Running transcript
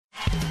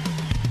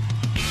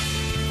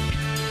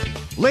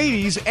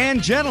Ladies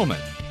and gentlemen,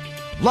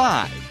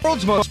 live,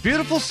 world's most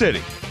beautiful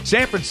city,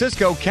 San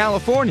Francisco,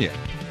 California,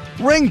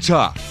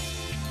 Ringtalk,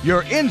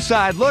 your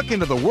inside look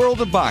into the world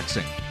of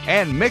boxing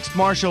and mixed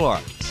martial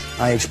arts.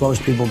 I expose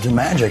people to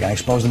magic. I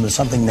expose them to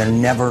something they're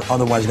never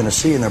otherwise going to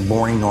see in their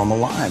boring, normal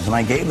lives, and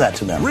I gave that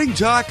to them.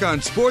 Ringtalk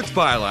on Sports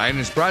Byline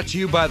is brought to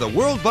you by the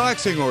World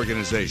Boxing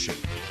Organization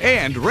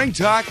and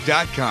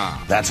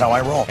Ringtalk.com. That's how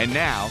I roll. And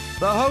now,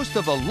 the host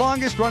of the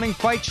longest-running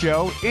fight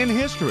show in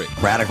history.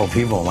 Radical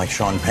people like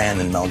Sean Penn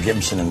and Mel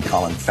Gibson and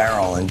Colin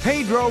Farrell and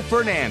Pedro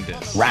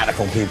Fernandez.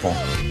 Radical people.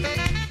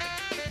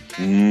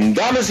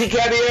 Damas y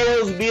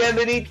caballeros,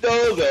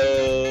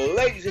 bienvenidos.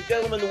 Ladies and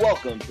gentlemen,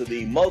 welcome to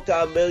the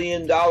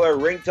multi-million-dollar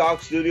Ring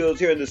Talk Studios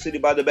here in the City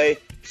by the Bay,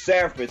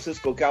 San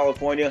Francisco,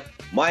 California.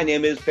 My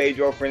name is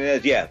Pedro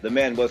Fernandez. Yeah, the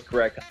man was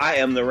correct. I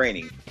am the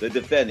reigning, the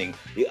defending,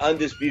 the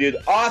undisputed,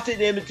 often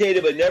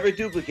imitated but never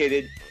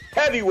duplicated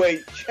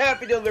heavyweight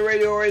champion of the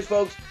radio race,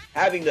 folks,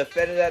 having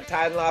defended that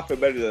title off for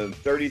better than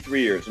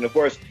 33 years. And, of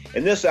course,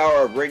 in this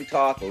hour of Ring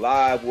Talk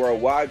live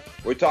worldwide,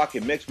 we're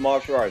talking mixed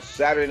martial arts.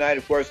 Saturday night,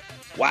 of course,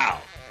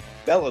 wow,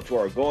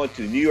 Bellator going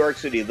to New York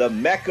City, the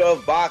Mecca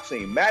of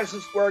boxing,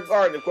 Madison Square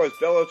Garden. Of course,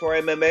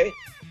 Bellator MMA,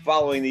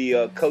 following the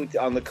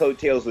on the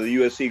coattails of the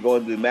UFC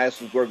going to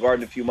Madison Square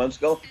Garden a few months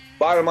ago.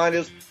 Bottom line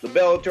is, the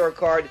Bellator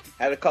card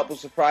had a couple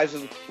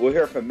surprises. We'll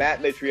hear from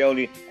Matt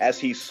Mitrione as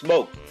he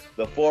smoked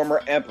the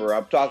former emperor.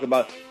 I'm talking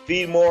about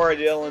Fedor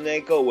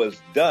Emelianenko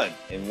was done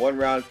in one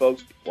round,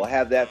 folks. We'll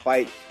have that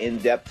fight in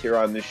depth here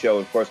on this show.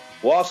 Of course,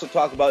 we'll also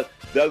talk about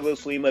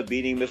Douglas Lima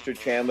beating Mr.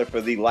 Chandler for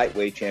the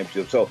lightweight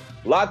championship. So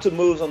lots of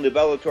moves on the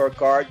Bellator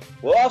card.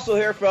 We'll also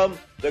hear from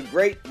the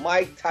great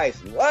Mike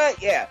Tyson.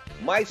 What? Yeah,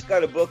 Mike's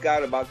got a book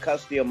out about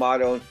Custody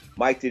Amato.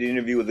 Mike did an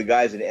interview with the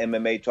guys at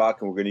MMA Talk,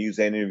 and we're going to use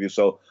that interview.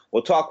 So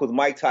we'll talk with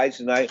Mike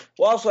Tyson tonight.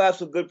 We'll also have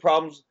some good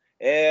problems,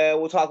 and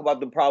we'll talk about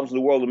the problems in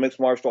the world of mixed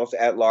martial arts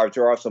at large.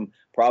 There are some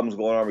problems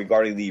going on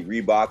regarding the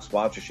Reebok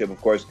sponsorship, of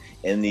course,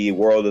 in the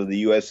world of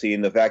the UFC,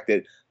 and the fact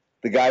that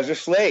the guys are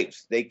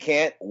slaves. They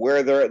can't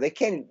wear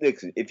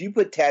if you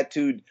put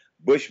tattooed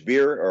Busch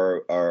beer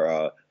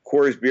or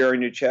Coors beer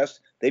on your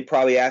chest, they'd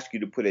probably ask you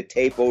to put a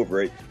tape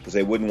over it because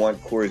they wouldn't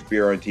want Coors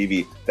beer on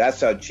TV.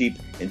 That's how cheap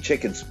and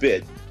chicken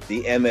spit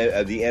the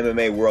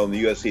MMA world and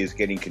the UFC is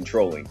getting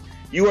controlling.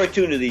 You are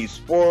tuned to the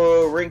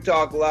Sport Ring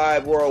Talk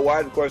Live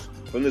worldwide, of course,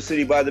 from the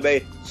City by the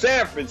Bay,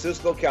 San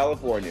Francisco,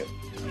 California.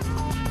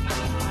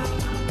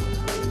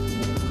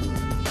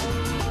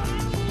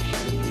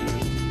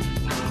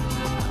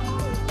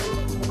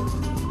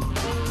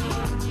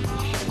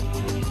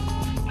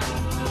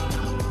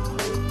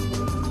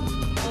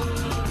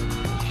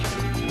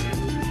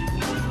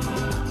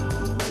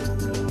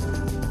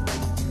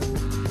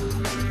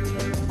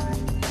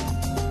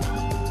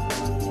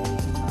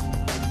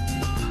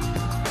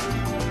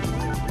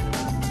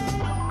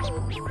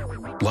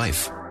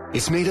 Life.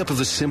 It's made up of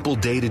the simple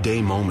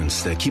day-to-day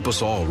moments that keep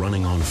us all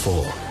running on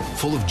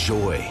full of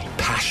joy,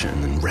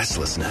 passion, and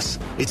restlessness.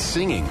 It's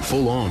singing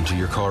full on to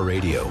your car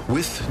radio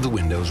with the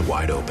windows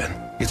wide open.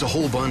 It's a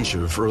whole bunch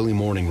of early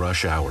morning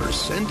rush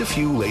hours and a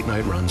few late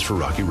night runs for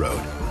Rocky Road.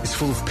 It's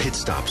full of pit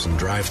stops and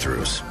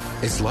drive-thrus.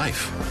 It's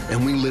life,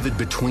 and we live it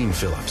between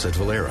fill-ups at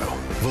Valero.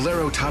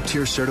 Valero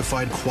top-tier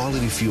certified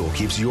quality fuel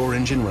keeps your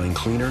engine running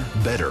cleaner,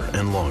 better,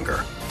 and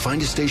longer.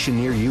 Find a station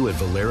near you at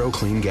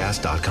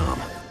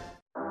ValeroCleanGas.com.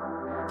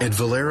 At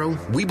Valero,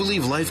 we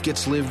believe life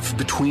gets lived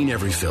between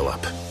every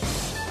fill-up.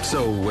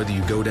 So whether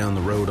you go down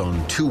the road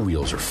on 2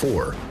 wheels or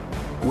 4,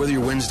 whether your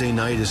Wednesday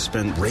night is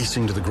spent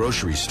racing to the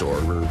grocery store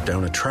or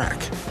down a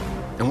track,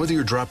 and whether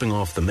you're dropping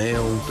off the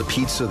mail, the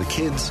pizza, the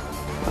kids,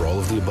 or all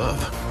of the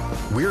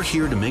above, we're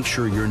here to make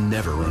sure you're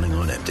never running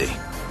on empty.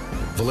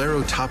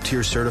 Valero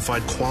top-tier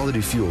certified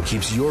quality fuel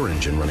keeps your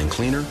engine running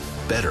cleaner,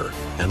 better,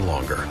 and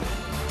longer.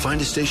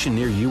 Find a station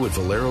near you at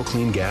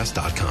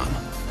ValeroCleanGas.com.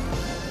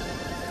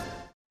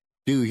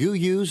 Do you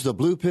use the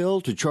blue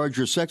pill to charge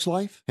your sex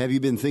life? Have you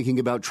been thinking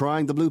about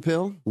trying the blue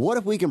pill? What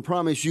if we can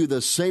promise you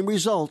the same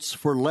results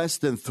for less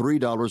than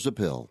 $3 a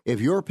pill? If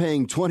you're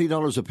paying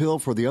 $20 a pill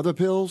for the other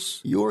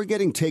pills, you're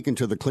getting taken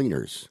to the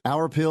cleaners.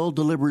 Our pill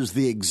delivers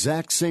the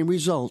exact same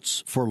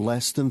results for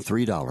less than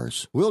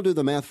 $3. We'll do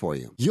the math for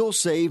you. You'll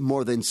save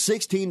more than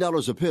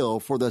 $16 a pill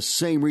for the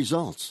same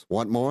results.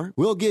 Want more?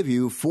 We'll give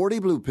you 40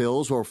 blue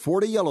pills or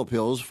 40 yellow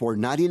pills for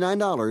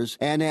 $99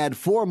 and add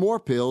 4 more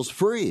pills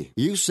free.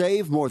 You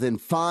save more than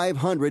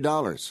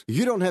 $500.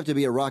 You don't have to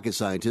be a rocket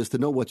scientist to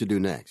know what to do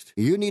next.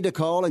 You need to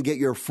call and get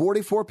your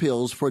 44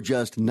 pills for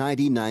just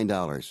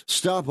 $99.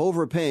 Stop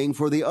overpaying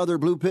for the other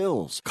blue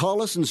pills.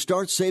 Call us and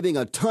start saving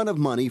a ton of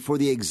money for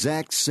the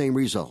exact same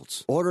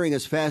results. Ordering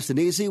is fast and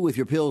easy with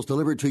your pills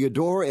delivered to your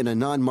door in a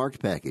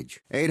non-marked package.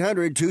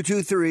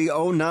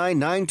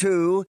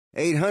 800-223-0992.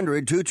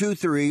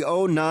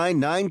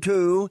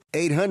 800-223-0992.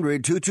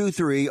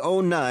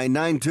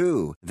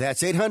 800-223-0992.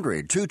 That's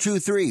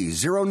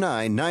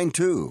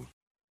 800-223-0992.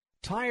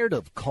 Tired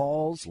of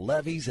calls,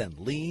 levies, and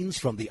liens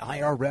from the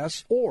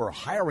IRS or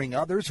hiring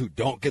others who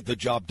don't get the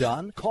job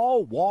done?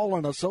 Call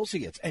Wall &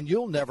 Associates and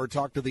you'll never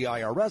talk to the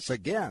IRS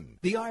again.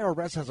 The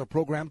IRS has a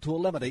program to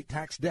eliminate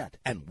tax debt,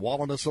 and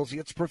Wall &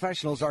 Associates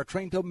professionals are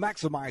trained to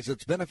maximize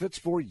its benefits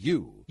for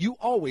you. You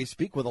always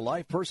speak with a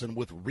live person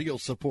with real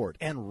support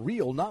and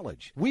real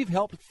knowledge. We've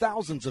helped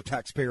thousands of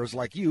taxpayers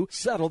like you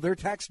settle their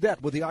tax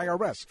debt with the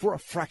IRS for a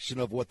fraction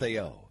of what they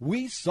owe.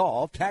 We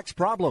solve tax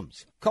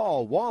problems.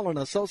 Call Wall &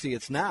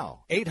 Associates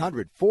now,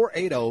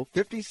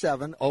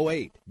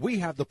 800-480-5708. We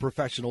have the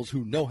professionals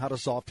who know how to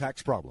solve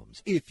tax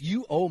problems. If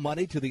you owe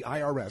money to the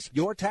IRS,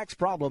 your tax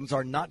problems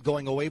are not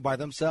going away by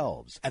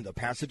themselves, and the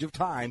passage of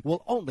time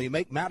will only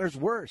make matters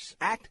worse.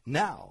 Act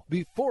now,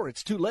 before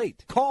it's too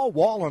late. Call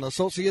Wall &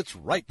 Associates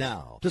right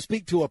now to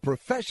speak to a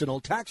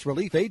professional tax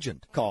relief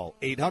agent. Call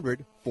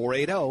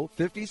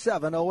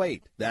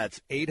 800-480-5708.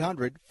 That's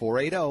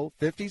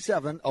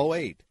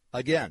 800-480-5708.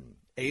 Again,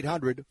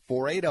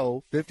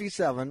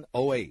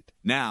 800-480-5708.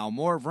 Now,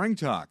 more of Ring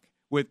Talk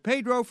with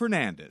Pedro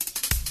Fernandez.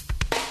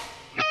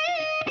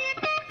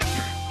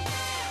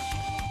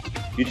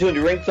 You tune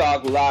to Ring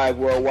Talk live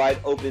worldwide,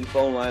 open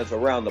phone lines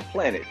around the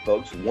planet,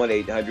 folks.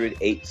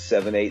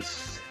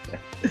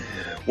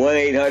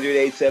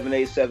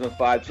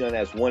 1-800-878-7529.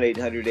 That's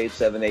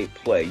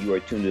 1-800-878-PLAY. You are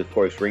tuned to, of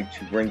course,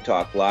 Ring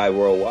Talk live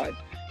worldwide.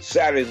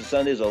 Saturdays and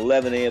Sundays,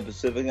 11 a.m.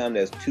 Pacific time.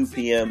 That's 2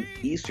 p.m.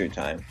 Eastern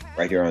time,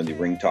 right here on the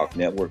Ring Talk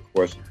Network. Of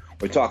course,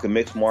 we're talking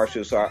mixed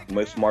martial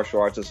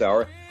arts this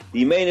hour.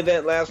 The main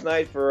event last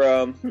night for,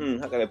 how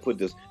can I put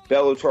this?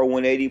 Bellator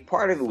 180.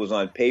 Part of it was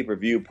on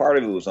pay-per-view. Part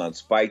of it was on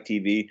Spike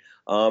TV.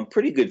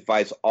 Pretty good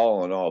fights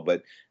all in all.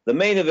 But the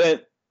main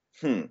event,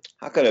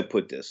 how can I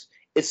put this?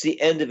 It's the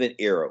end of an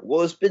era.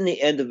 Well, it's been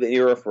the end of an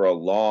era for a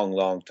long,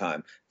 long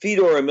time.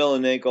 Fedor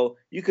Emelianenko,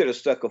 you could have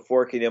stuck a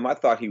fork in him. I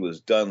thought he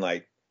was done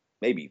like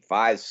maybe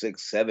 5,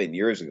 6, 7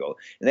 years ago.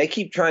 And they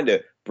keep trying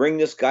to bring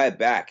this guy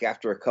back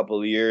after a couple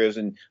of years.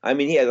 And I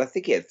mean, I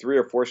think he had 3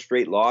 or 4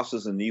 straight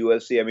losses in the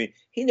UFC. I mean,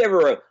 he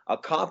never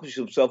accomplished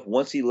himself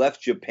once he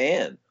left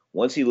Japan,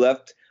 once he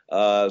left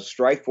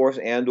Strikeforce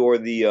and or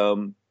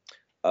the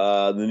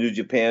New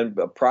Japan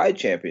Pride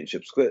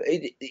Championships.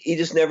 He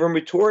just never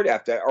matured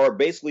after that, or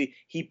basically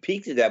he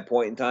peaked at that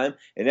point in time.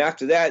 And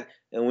after that,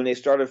 and when they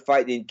started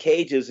fighting in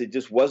cages, it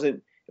just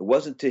wasn't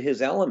to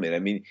his element. I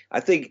mean,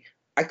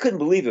 I couldn't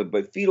believe it,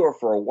 but Fedor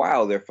for a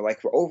while there, for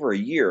over a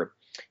year,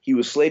 he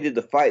was slated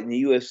to fight in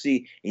the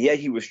UFC, and yet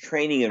he was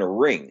training in a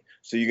ring.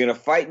 So you're going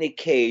to fight in a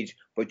cage,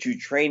 but you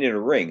train in a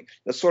ring.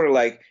 That's sort of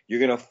like you're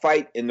going to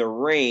fight in the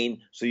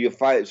rain, so you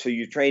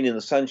train in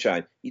the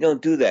sunshine. You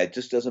don't do that. It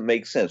just doesn't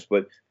make sense.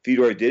 But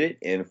Fedor did it,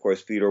 and of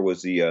course Fedor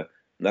was the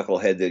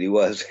knucklehead that he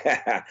was.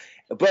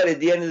 But at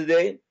the end of the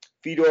day,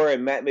 Fedor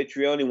and Matt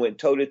Mitrione went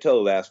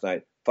toe-to-toe last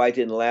night. Fight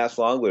didn't last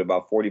long, but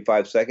about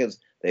 45 seconds.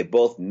 They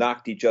both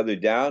knocked each other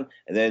down,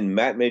 and then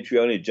Matt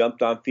Mitrione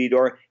jumped on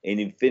Fedor,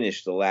 and he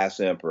finished the last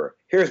Emperor.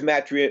 Here's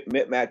Matt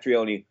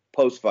Mitrione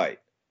post-fight.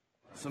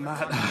 So,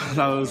 Matt,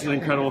 that was an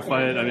incredible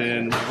fight. I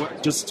mean,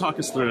 just talk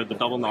us through it, the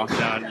double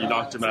knockdown. You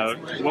knocked him out.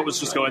 What was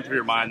just going through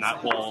your mind, that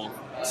whole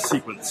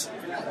sequence?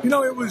 You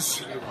know, it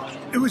was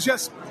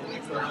just...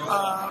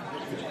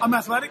 I'm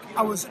athletic.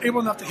 I was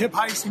able enough to hip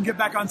heist and get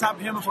back on top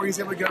of him before he's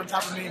able to get on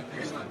top of me.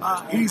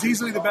 He's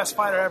easily the best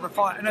fighter I ever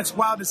fought, and it's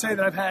wild to say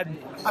that I've had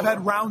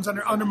rounds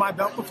under my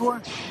belt before,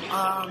 and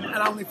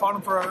I only fought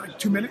him for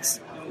 2 minutes,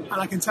 and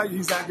I can tell you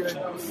he's that good.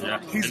 Yeah,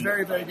 he's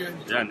very, very good.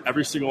 Yeah, and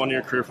every single one of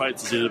your career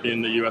fights has either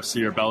been the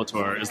UFC or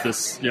Bellator. Is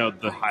this,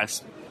 the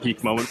highest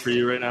peak moment for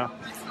you right now?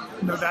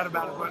 No doubt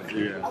about it, buddy.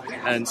 Yeah.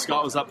 And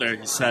Scott was up there.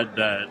 He said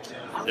that,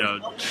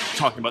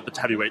 talking about the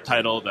heavyweight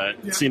title, that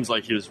it seems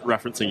like he was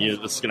referencing you.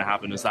 This is going to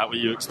happen. Is that what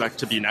you expect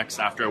to be next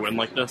after a win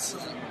like this?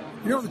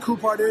 You know what the cool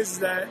part is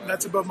that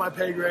that's above my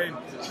pay grade.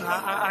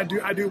 I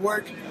do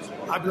work.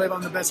 I believe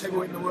I'm the best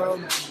heavyweight in the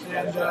world,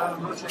 and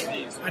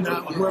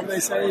whoever they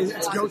say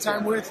it's go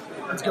time with,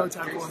 it's go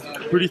time for.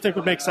 Who do you think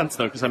would make sense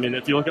though? Because I mean,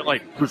 if you look at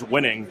who's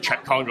winning,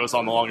 Czech Congo's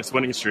on the longest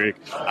winning streak.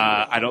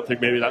 I don't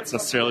think maybe that's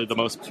necessarily the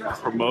most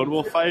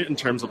promotable fight in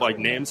terms of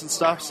names and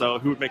stuff. So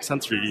who would make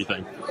sense for you? Do you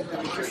think?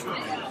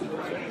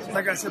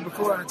 Like I said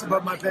before, it's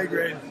above my pay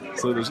grade.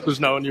 So there's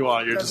no one you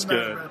want. You're just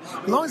good.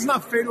 As long as it's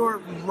not Fedor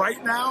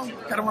right now,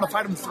 I don't want to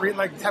fight him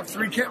have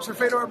 3 camps for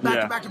Fedor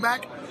back to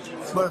back.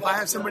 But if I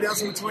have somebody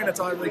else in between,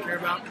 that's all I really care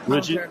about.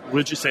 What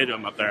did you say to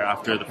him up there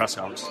after the press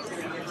conference?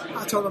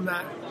 I told him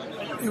that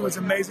it was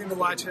amazing to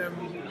watch him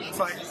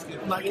fight.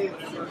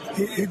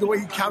 The way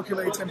he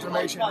calculates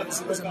information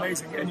is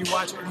amazing. And you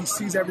watch it, and he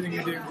sees everything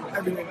you do,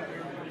 everything.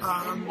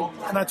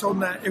 And I told him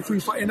that if we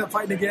end up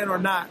fighting again or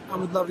not, I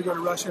would love to go to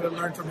Russia to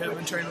learn from him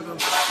and train with him.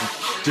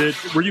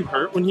 Were you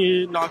hurt when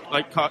he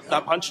caught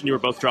that punch and you were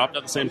both dropped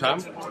at the same time?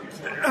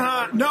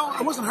 No,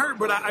 I wasn't hurt,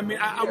 but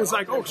I was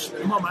like, oh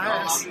shit, I'm on my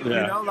ass.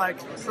 Yeah.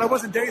 But I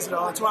wasn't dazed at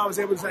all. That's why I was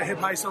able to hip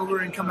heist over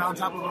and come out on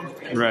top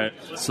of him. Right.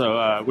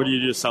 So what do you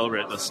do to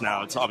celebrate this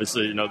now? It's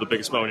obviously, the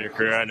biggest moment in your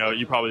career. I know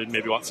you probably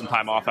maybe want some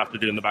time off after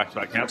doing the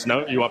back-to-back camps.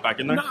 No? You want back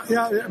in there? No,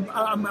 yeah,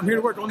 I'm here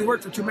to work. I only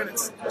worked for 2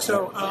 minutes.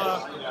 So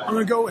I'm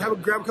going to go go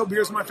grab a couple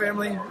beers with my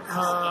family.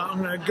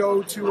 I'm going to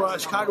go to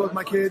Chicago with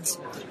my kids,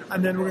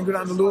 and then we're going to go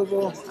down to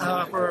Louisville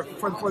for the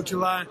 4th of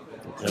July.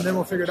 And then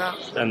we'll figure it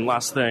out. And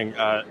last thing,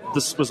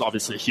 this was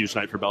obviously a huge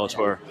night for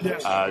Bellator.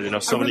 Yes.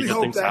 So many good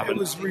things happened.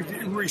 I really hope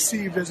that it was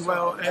received as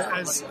well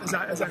as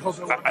I hope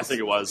it was. I think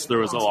it was. There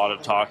was a lot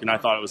of talk, and I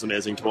thought it was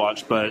amazing to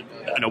watch. But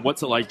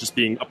what's it like just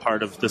being a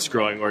part of this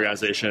growing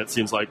organization? It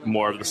seems like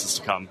more of this is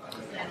to come.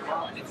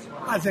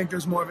 I think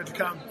there's more of it to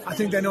come. I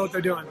think they know what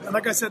they're doing. And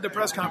like I said at the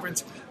press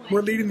conference,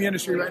 we're leading the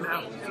industry right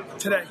now,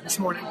 this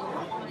morning.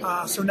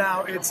 So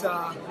now it's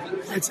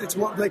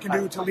what they can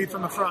do to lead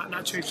from the front,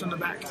 not chase from the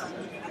back.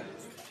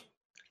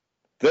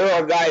 There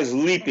are guys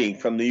leaping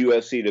from the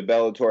UFC to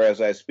Bellator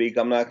as I speak.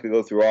 I'm not going to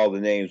go through all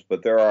the names,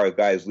 but there are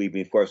guys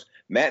leaping. Of course,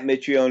 Matt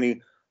Mitrione,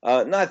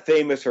 not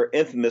famous or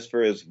infamous for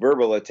his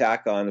verbal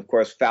attack on, of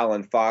course,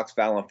 Fallon Fox.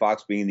 Fallon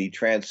Fox being the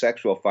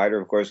transsexual fighter,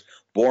 of course,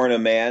 born a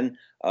man,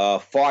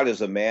 fought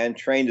as a man,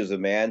 trained as a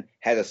man,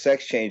 had a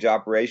sex change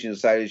operation,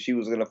 decided she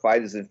was going to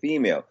fight as a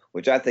female,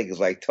 which I think is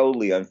like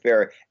totally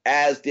unfair,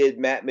 as did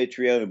Matt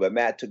Mitrione. But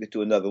Matt took it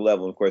to another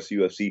level. And of course, the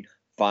UFC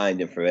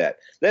fined him for that.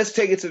 Let's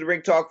take it to the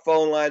Ring Talk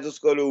phone lines. Let's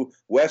go to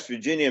West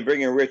Virginia and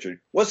bring in Richard.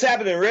 What's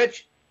happening,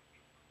 Rich?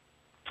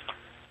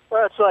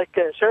 Well, it's like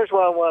this. Here's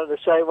what I wanted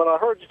to say. When I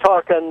heard you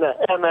talking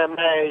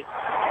MMA,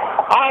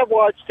 I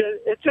watched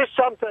it. It's just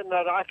something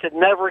that I could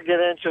never get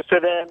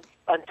interested in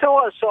until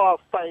I saw a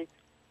fight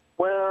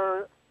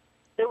where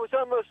it was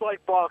almost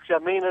like boxing. I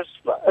mean,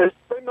 it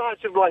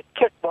reminds me of like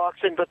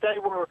kickboxing, but they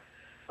were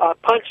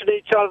punching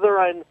each other,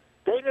 and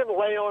they didn't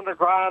lay on the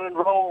ground and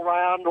roll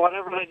around.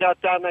 Whenever they got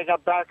done, they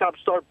got back up,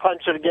 started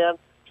punching again.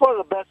 It's one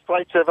of the best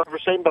fights I've ever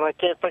seen, but I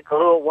can't think of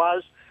who it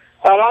was.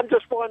 And I'm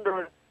just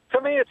wondering,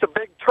 to me, it's a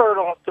big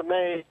turn-off to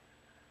me.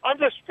 I'm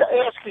just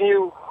asking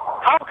you,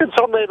 how can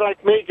somebody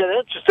like me get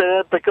interested in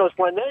it? Because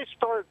when they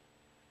start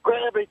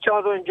grab each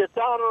other and get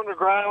down on the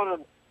ground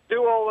and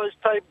do all those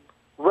type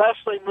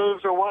wrestling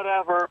moves or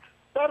whatever,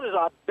 that is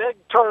a big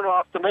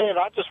turn-off to me, and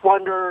I just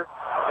wonder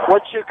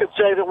what you could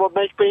say that would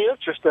make me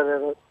interested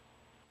in it.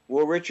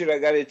 Well, Richard, I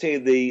got to tell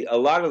you, a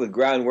lot of the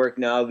groundwork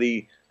now,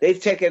 they've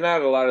taken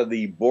out a lot of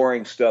the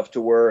boring stuff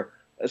to where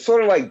it's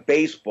sort of like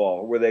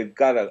baseball, where they've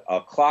got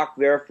a clock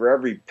there for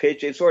every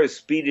pitch. They sort of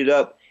speeded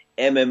up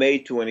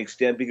MMA to an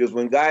extent because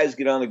when guys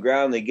get on the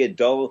ground, they get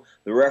dull.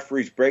 The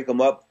referees break them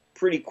up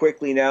pretty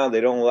quickly now.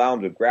 They don't allow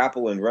them to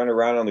grapple and run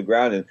around on the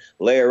ground and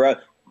lay around.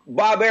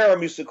 Bob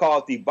Arum used to call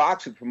it, the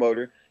boxing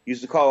promoter,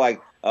 used to call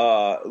like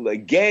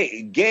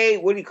gay,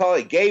 what do you call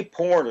it? Gay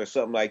porn or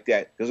something like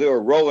that, because they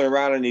were rolling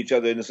around on each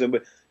other.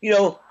 But,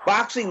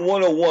 boxing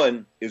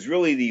 101 is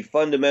really the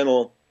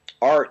fundamental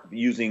art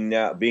being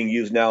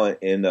used now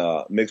in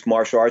mixed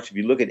martial arts. If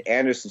you look at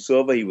Anderson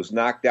Silva, he was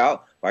knocked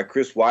out by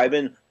Chris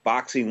Weidman,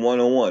 boxing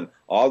 101.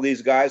 All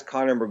these guys,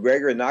 Conor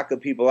McGregor, knocking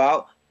people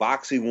out,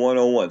 boxing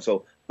 101.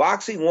 So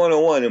boxing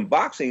 101 and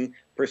boxing,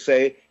 per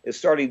se, is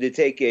starting to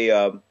take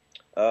a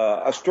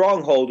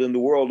stronghold in the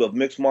world of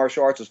mixed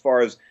martial arts as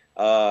far as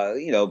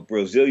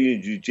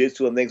Brazilian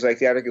jiu-jitsu and things like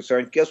that are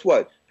concerned. Guess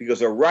what?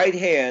 Because a right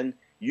hand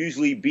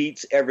usually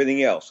beats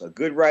everything else. A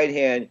good right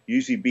hand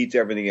usually beats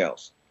everything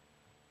else.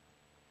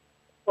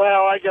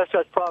 Well, I guess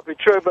that's probably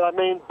true, but I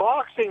mean,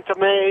 boxing to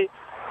me,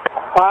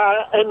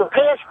 in the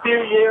past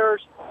few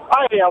years,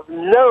 I have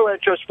no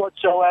interest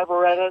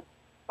whatsoever in it.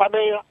 I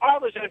mean, I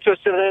was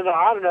interested in it,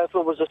 I don't know if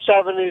it was the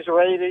 70s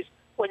or 80s,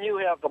 when you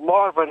have the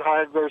Marvin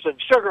Haglers and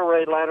Sugar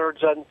Ray Leonards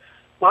and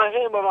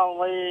Muhammad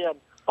Ali and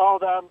all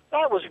them.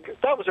 That was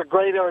a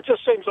great era. It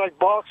just seems like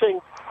boxing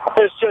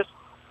has just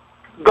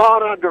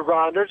gone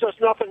underground. There's just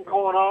nothing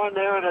going on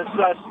there, and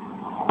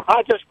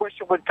I just wish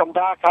it would come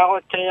back. How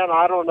it can,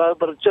 I don't know,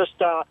 but it's just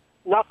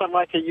nothing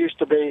like it used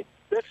to be.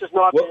 This is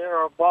not the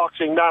era of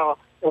boxing now.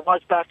 It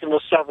was back in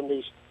the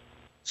 70s.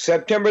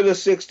 September the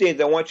 16th,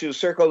 I want you to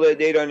circle that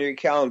date on your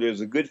calendar. There's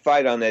a good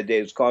fight on that day.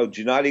 It's called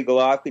Gennady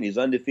Golovkin. He's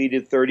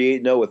undefeated,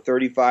 38-0 with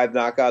 35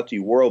 knockouts.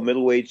 He's world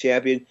middleweight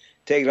champion,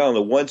 taking on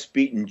the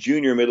once-beaten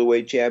junior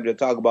middleweight champion.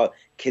 Talk about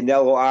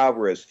Canelo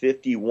Alvarez,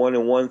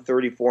 51-1,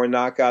 34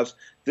 knockouts.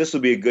 This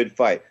will be a good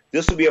fight.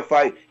 This will be a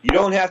fight. You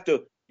don't have to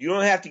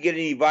get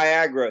any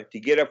Viagra to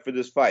get up for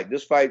this fight.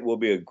 This fight will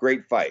be a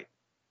great fight.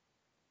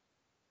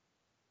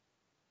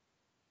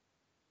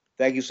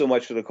 Thank you so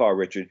much for the call,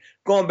 Richard.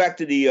 Going back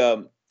to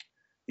the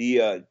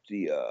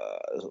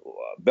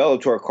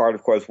Bellator card,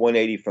 of course,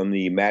 180 from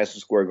the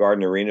Madison Square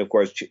Garden Arena. Of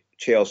course,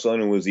 Chael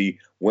Sonnen was the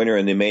winner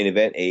in the main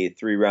event, a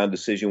 3-round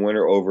decision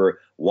winner over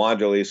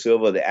Wanderlei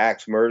Silva. The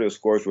axe murder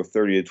scores were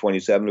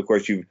 30-27. Of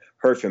course, you've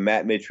heard from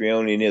Matt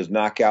Mitrione in his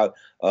knockout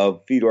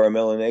of Fedor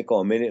Emelianenko,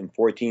 a minute and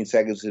 14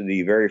 seconds in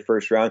the very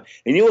first round.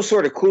 And you know what's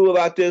sort of cool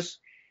about this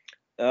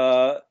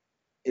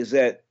is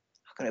that,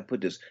 how can I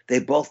put this? They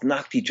both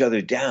knocked each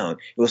other down.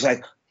 It was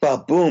like,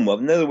 ba-boom.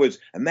 In other words,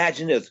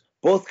 imagine this.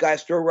 Both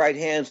guys throw right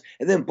hands,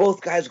 and then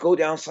both guys go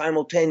down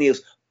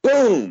simultaneous.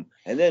 Boom!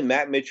 And then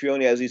Matt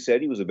Mitrione, as he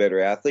said, he was a better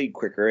athlete,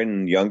 quicker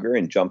and younger,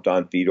 and jumped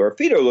on Fedor.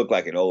 Fedor looked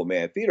like an old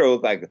man. Fedor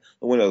looked like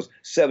one of those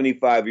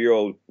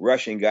 75-year-old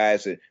Russian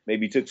guys that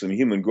maybe took some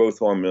human growth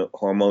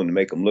hormone to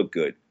make him look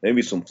good.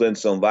 Maybe some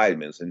Flintstone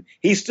vitamins. And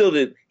he still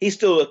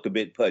looked a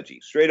bit pudgy.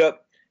 Straight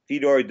up,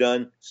 Fedor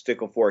done,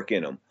 stick a fork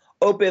in him.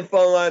 Open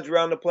phone lines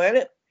around the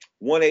planet,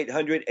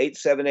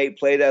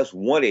 1-800-878-PLAY. That's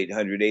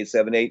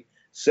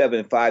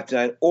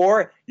 1-800-878-7529.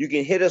 Or you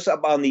can hit us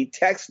up on the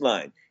text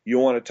line. You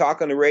want to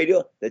talk on the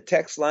radio? The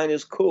text line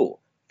is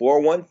cool.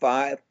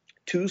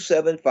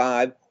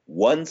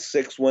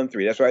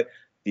 415-275-1613. That's right.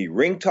 The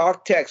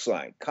Ringtalk text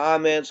line.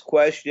 Comments,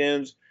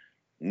 questions,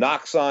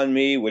 knocks on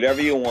me, whatever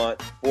you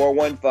want.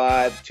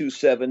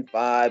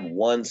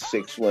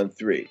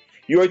 415-275-1613.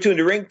 You are tuned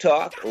to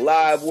Ringtalk,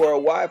 live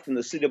worldwide from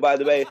the city by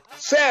the bay,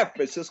 San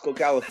Francisco,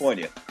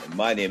 California. And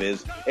my name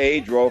is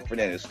Pedro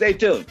Fernandez. Stay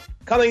tuned.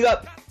 Coming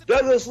up,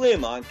 Douglas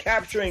Lim on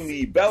capturing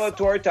the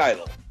Bellator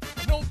title.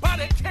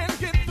 Nobody can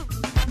get through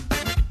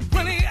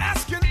when he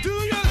asks you, do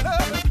you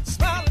love him?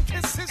 Smile and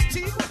kiss his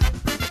teeth.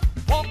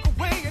 Walk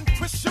away and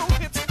twist your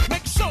hips.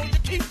 Make sure you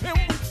keep him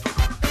weak.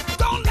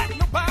 Don't let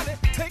nobody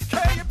take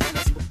care of your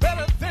business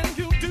better than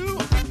you do.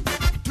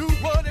 Do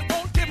what he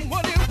won't, give him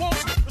what he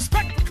wants.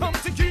 Respect will come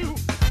to you.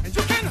 And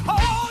you can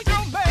hold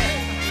your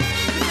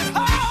man. You can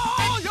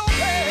hold your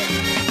man. You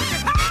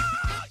can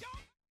hold your...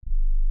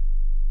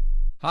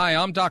 Hi,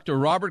 I'm Dr.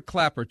 Robert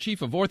Clapper,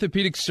 Chief of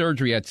Orthopedic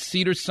Surgery at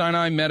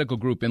Cedars-Sinai Medical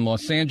Group in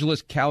Los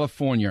Angeles,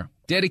 California.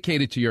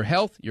 Dedicated to your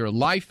health, your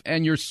life,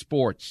 and your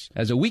sports.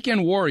 As a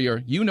weekend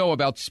warrior, you know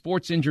about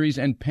sports injuries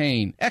and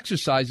pain.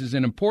 Exercise is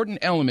an important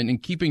element in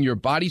keeping your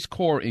body's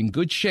core in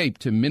good shape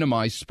to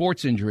minimize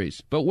sports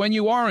injuries. But when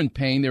you are in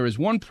pain, there is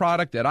one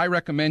product that I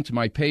recommend to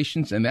my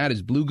patients, and that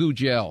is Blue Goo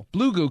Gel.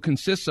 Blue Goo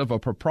consists of a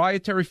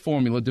proprietary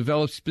formula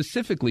developed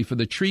specifically for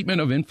the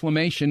treatment of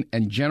inflammation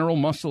and general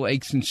muscle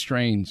aches and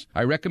strains.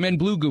 I recommend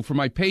Blue Goo for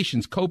my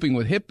patients coping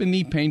with hip and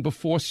knee pain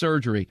before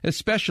surgery,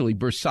 especially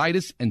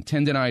bursitis and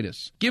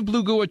tendinitis. Give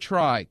Blue Goo a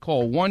try.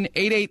 Call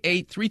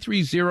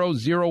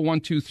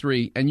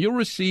 1-888-330-0123 and you'll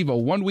receive a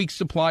 1-week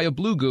supply of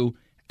Blue Goo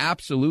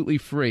absolutely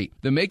free.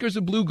 The makers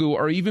of Blue Goo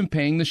are even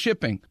paying the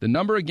shipping. The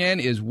number again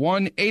is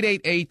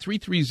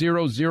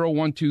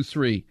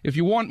 1-888-330-0123. If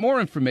you want more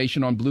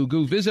information on Blue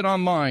Goo, visit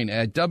online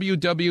at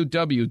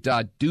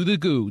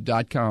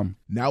www.dothegoo.com.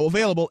 Now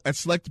available at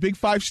select Big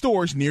 5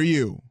 stores near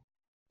you.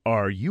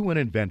 Are you an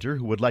inventor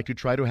who would like to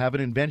try to have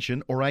an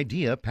invention or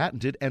idea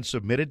patented and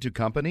submitted to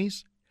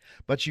companies?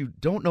 But you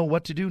don't know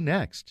what to do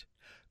next?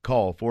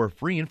 Call for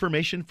free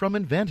information from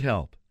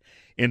InventHelp.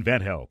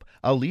 InventHelp,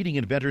 a leading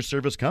inventor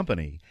service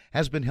company,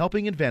 has been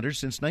helping inventors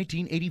since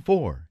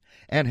 1984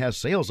 and has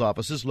sales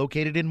offices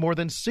located in more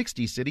than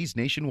 60 cities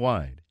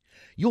nationwide.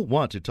 You'll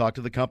want to talk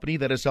to the company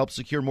that has helped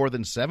secure more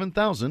than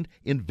 7,000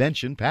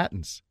 invention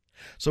patents.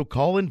 So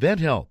call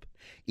InventHelp.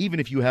 Even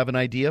if you have an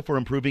idea for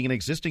improving an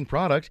existing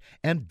product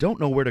and don't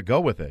know where to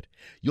go with it,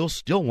 you'll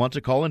still want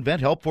to call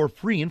InventHelp for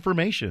free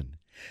information.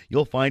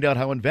 You'll find out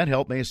how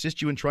InventHelp may assist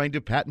you in trying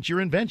to patent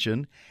your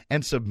invention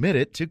and submit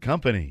it to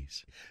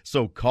companies.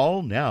 So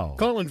call now.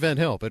 Call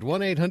InventHelp at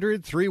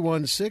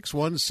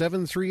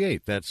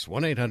 1-800-316-1738. That's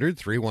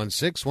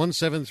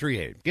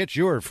 1-800-316-1738. Get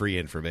your free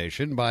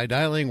information by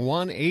dialing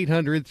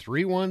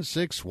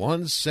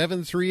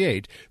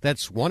 1-800-316-1738.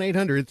 That's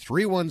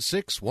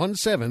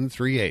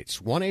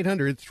 1-800-316-1738.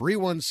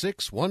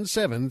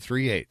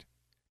 1-800-316-1738.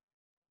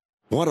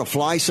 Want to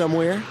fly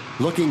somewhere?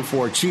 Looking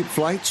for cheap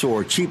flights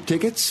or cheap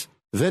tickets?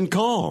 Then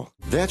call.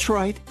 That's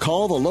right.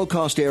 Call the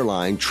low-cost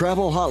airline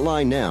travel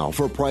hotline now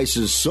for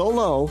prices so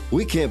low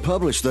we can't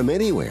publish them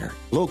anywhere.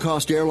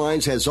 Low-cost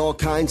airlines has all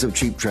kinds of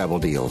cheap travel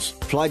deals.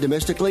 Fly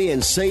domestically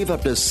and save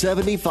up to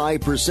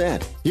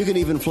 75%. You can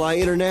even fly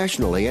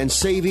internationally and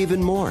save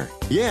even more.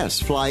 Yes,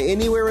 fly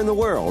anywhere in the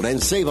world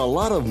and save a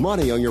lot of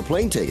money on your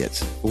plane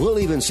tickets. We'll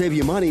even save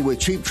you money with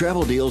cheap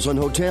travel deals on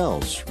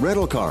hotels,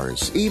 rental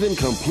cars, even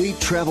complete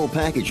travel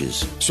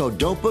packages. So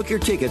don't book your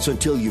tickets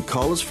until you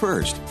call us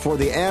first for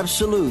the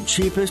absolute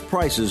cheapest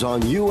prices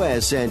on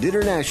U.S. and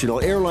international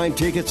airline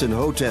tickets and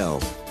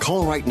hotels.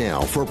 Call right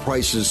now for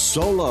prices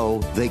so low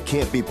they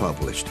can't be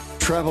published.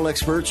 Travel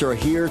experts are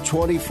here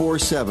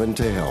 24/7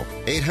 to help.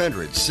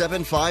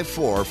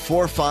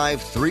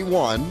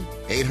 800-754-4531.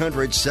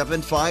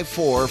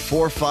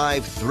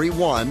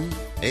 800-754-4531.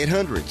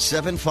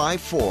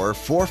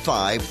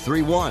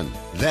 800-754-4531.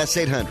 That's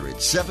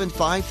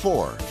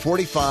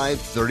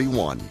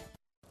 800-754-4531.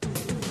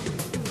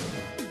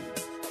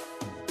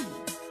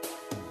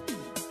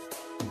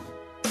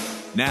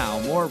 Now,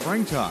 more of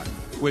Ring Talk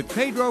with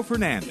Pedro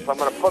Fernandez. I'm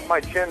going to put my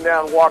chin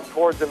down, walk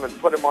towards him, and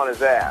put him on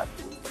his ass.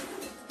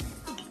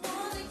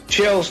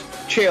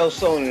 Chael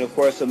Sonnen, of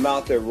course, the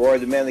mouth that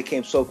roared, the man that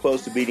came so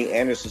close to beating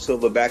Anderson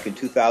Silva back in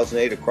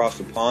 2008 across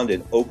the pond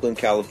in Oakland,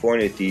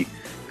 California at the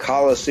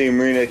Coliseum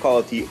Arena. They call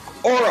it the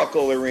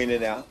Oracle Arena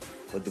now.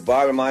 But the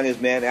bottom line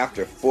is, man,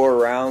 after 4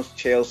 rounds,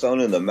 Chael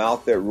Sonnen, the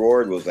mouth that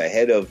roared, was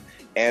ahead of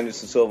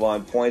Anderson Silva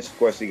on points. Of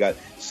course, he got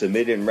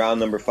submitted in round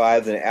number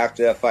 5. Then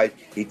after that fight,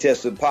 he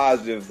tested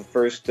positive the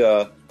first,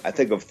 I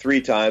think, of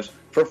 3 times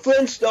for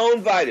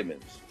Flintstone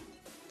vitamins.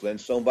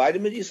 Flintstone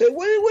vitamins? You say,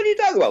 what are you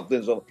talking about,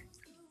 Flintstone?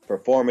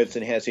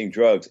 Performance-enhancing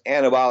drugs,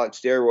 anabolic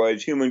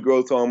steroids, human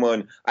growth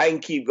hormone. I can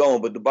keep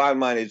going, but the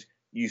bottom line is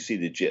you see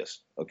the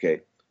gist,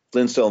 okay?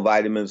 Flintstone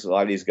vitamins, a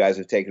lot of these guys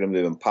have taken them.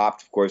 They've been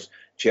popped. Of course,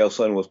 Chael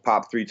Sonnen was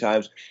popped 3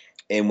 times.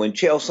 And when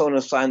Chael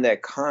Sonnen signed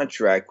that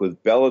contract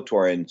with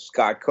Bellator and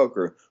Scott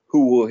Coker,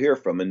 who we'll hear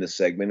from in this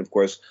segment, of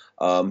course,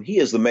 he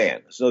is the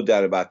man. There's no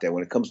doubt about that.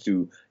 When it comes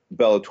to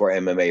Bellator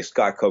MMA,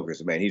 Scott Coker's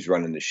the man. He's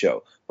running the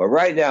show. But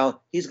right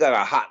now, he's got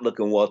a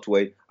hot-looking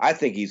welterweight. I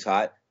think he's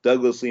hot.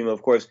 Douglas Lima,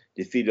 of course,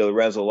 defeated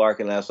Lorenzo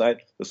Larkin last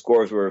night. The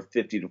scores were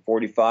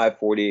 50-45,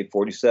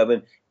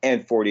 48-47,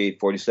 and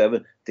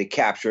 48-47 to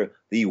capture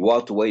the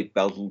welterweight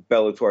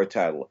Bellator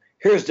title.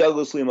 Here's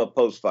Douglas Lima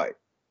post-fight.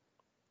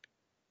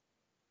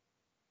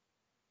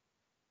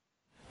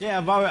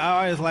 Yeah,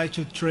 I always like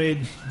to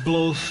trade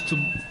blows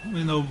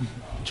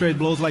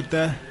like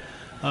that.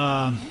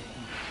 I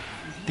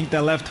think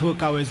that left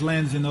hook always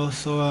lands,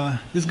 so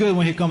it's good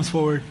when he comes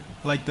forward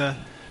like that.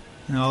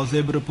 I was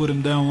able to put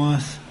him down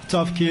once.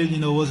 Tough kid,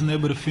 wasn't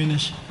able to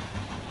finish,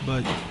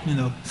 but,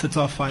 it's a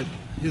tough fight.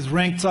 He's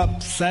ranked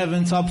top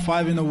 7, top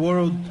 5 in the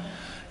world,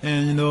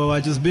 and, I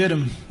just beat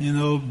him,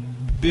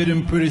 beat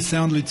him pretty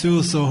soundly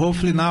too, so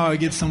hopefully now I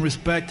get some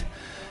respect,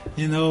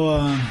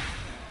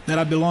 that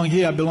I belong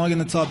here. I belong in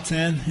the top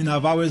 10.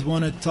 I've always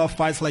wanted tough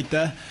fights like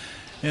that,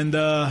 and,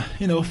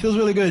 it feels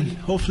really good.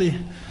 Hopefully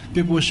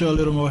people will show a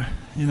little more,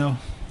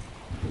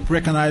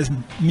 recognize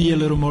me a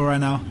little more right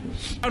now.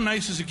 How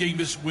nice is it getting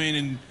this win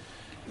and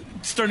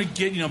starting to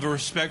get, the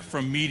respect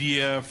from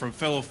media, from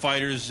fellow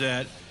fighters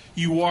that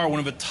you are one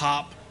of the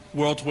top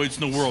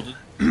welterweights in the world?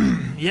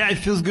 Yeah, it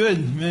feels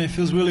good, man. It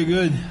feels really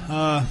good.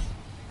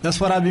 That's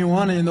what I've been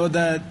wanting,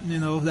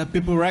 that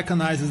people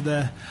recognize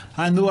that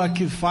I knew I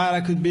could fight,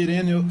 I could beat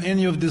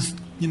any of these,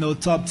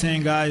 top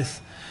 10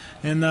 guys.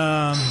 And,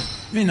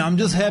 I'm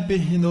just happy,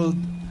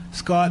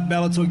 Scott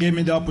Bellator gave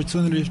me the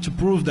opportunity to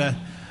prove that.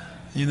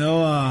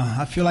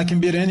 I feel I can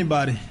beat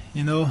anybody,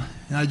 And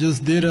I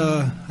just beat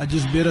a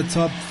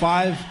top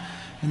 5,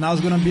 and I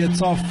was going to be a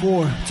top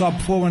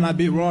 4 when I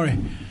beat Rory,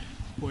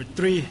 or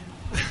 3.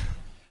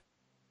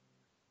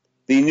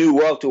 The new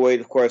welterweight,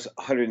 of course,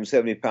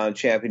 170-pound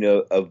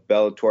champion of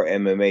Bellator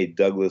MMA,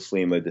 Douglas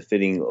Lima,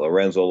 defeating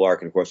Lorenzo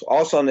Larkin, of course.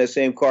 Also on that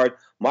same card,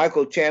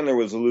 Michael Chandler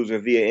was a loser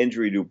via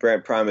injury to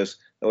Brent Primus.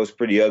 That was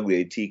pretty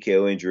ugly, a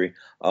TKO injury.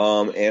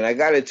 And I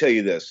got to tell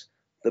you this,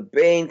 the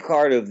Bane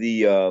card of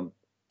the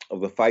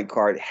fight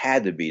card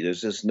had to be,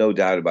 there's just no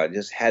doubt about it,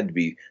 just had to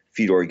be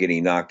Fedor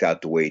getting knocked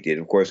out the way he did.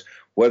 Of course,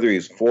 whether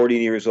he's 40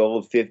 years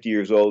old, 50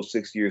 years old,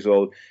 60 years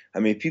old, I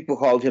mean, people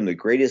called him the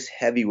greatest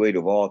heavyweight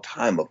of all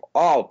time.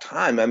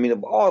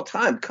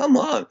 Come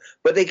on.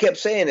 But they kept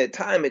saying it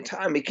time and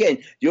time again.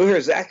 You'll hear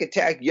Zach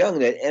Attack Young,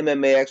 that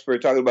MMA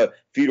expert, talking about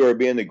Fedor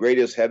being the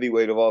greatest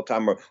heavyweight of all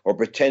time, or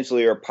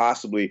potentially or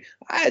possibly.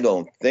 I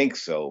don't think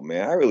so,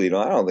 man. I really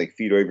don't. I don't think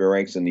Fedor even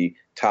ranks in the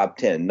top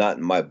 10, not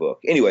in my book.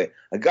 Anyway,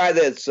 a guy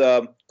that's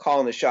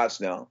calling the shots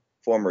now,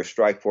 former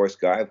Strikeforce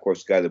guy, of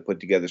course, guy that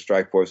put together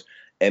Strikeforce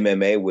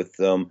MMA with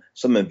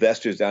some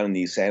investors down in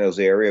the San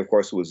Jose area. Of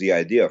course, it was the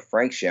idea of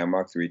Frank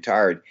Shamrock, the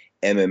retired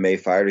MMA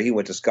fighter. He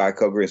went to Scott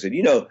Coker and said,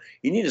 you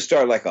need to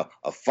start like a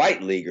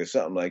fight league or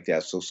something like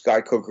that. So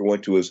Scott Coker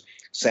went to his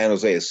San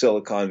Jose,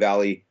 Silicon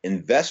Valley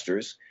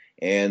investors,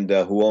 and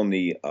who own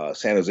the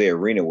San Jose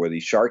arena where the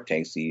Shark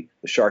Tank, the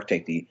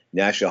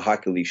National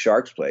Hockey League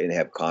Sharks play, and they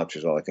have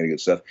concerts, all that kind of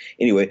good stuff.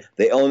 Anyway,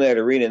 they own that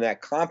arena and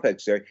that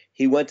complex there.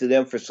 He went to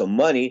them for some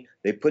money.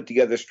 They put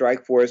together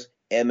Strikeforce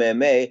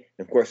MMA.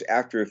 And of course,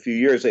 after a few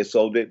years, they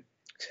sold it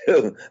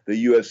to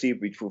the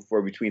UFC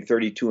for between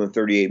 $32 and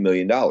 $38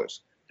 million.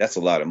 That's a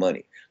lot of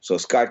money. So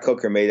Scott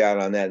Coker made out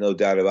on that, no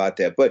doubt about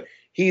that. But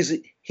he's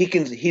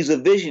a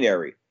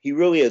visionary. He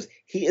really is.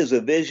 He is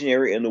a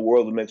visionary in the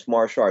world of mixed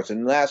martial arts.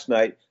 And last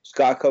night,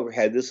 Scott Coker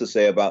had this to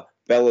say about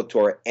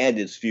Bellator and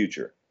its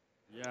future.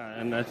 Yeah,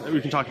 and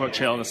we can talk about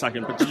Chael in a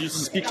second, but did you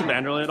speak to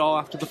Vanderlei at all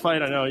after the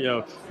fight? I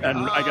know, and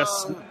I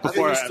guess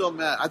before I think he's still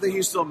mad. I think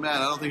he's still mad.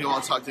 I don't think he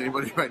wants to talk to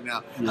anybody right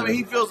now. Yeah. I mean,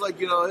 he feels like,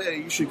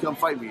 hey, you should come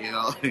fight me,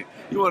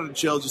 He wanted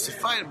Chael just to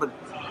fight him, but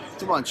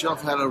come on, Chael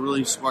had a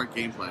really smart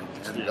game plan.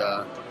 And,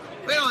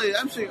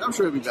 Vanderlei, I'm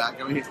sure he'll be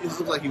back. I mean, it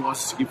looks like he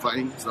wants to keep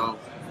fighting, so...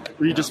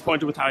 Were you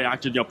disappointed with how he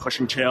acted,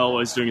 pushing Chael while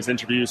he's doing his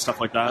interviews, stuff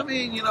like that? I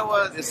mean, you know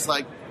what? It's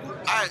like,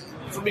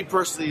 for me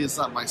personally, it's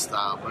not my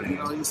style, but,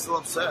 he's still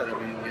upset. I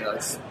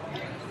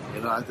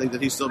mean, I think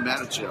that he's still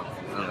mad at Chael,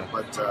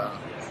 but,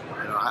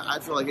 I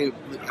feel like, hey,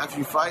 after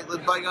you fight,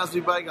 let bygones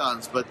be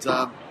bygones, but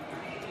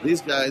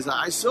these guys,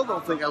 I still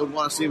don't think I would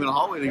want to see them in a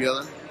hallway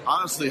together.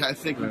 Honestly, I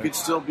think we could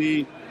still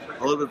be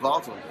a little bit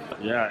volatile.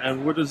 Yeah,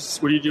 and what do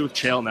you do with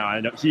Chael now?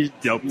 I know he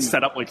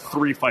set up like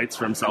 3 fights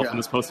for himself in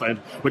this post-fight,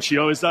 which he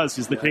always does.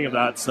 He's the king of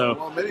that. So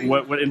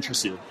what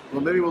interests you?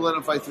 well, maybe we'll let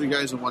him fight 3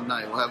 guys in one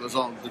night. We'll have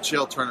the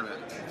Chael tournament.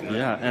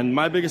 Yeah, and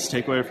my biggest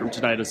takeaway from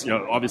tonight is,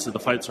 obviously the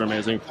fights were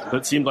amazing, but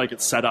it seemed like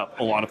it set up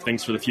a lot of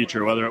things for the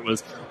future, whether it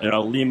was,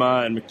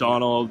 Lima and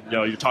McDonald,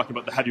 you're talking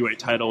about the heavyweight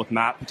title with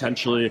Matt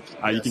potentially.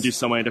 Yes. You can do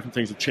so many different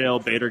things with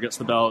Chael. Bader gets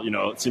the belt.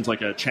 It seems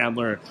like a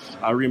Chandler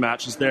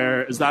rematch is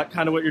there. Is that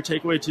kind of what your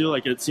takeaway too?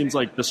 Like, it seems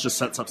like this just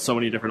sets up so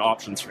many different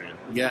options for you.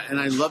 Yeah, and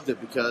I loved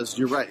it because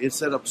you're right. It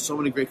set up so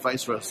many great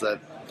fights for us that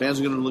fans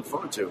are going to look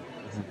forward to.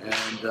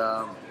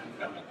 And,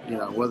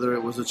 whether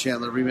it was a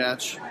Chandler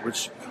rematch,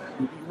 which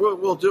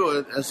we'll do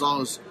it as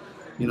long as,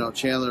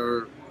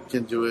 Chandler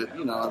can do it.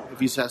 If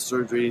he's had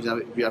surgery, he's going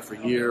to be out for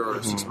a year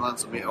or 6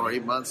 months or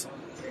 8 months.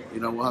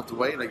 We'll have to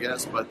wait, I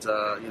guess. But,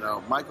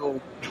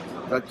 Michael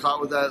got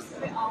caught with that,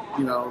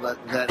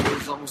 that it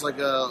was almost like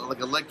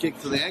a leg kick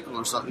to the ankle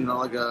or something,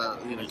 like a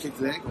kick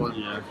to the ankle.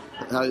 Yeah.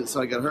 That's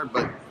how he got hurt.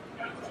 But,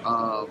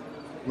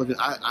 look,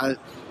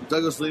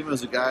 Douglas Lima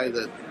is a guy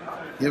that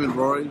him and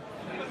Rory,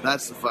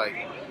 that's the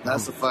fight.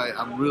 That's the fight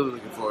I'm really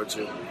looking forward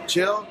to.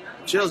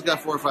 Chael's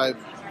got 4 or 5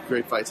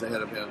 great fights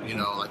ahead of him.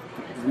 Like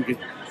we could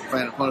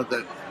find an opponent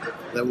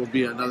that will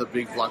be another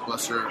big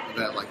blockbuster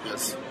event like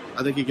this.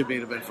 I think he could be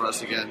an event for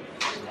us again.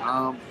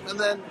 And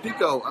then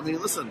Pico. I mean,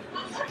 listen,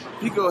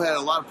 Pico had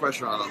a lot of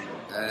pressure on him,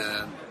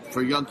 and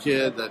for a young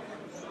kid that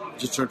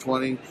just turned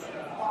 20,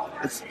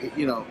 it's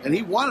and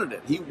he wanted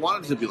it. He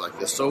wanted it to be like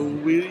this, so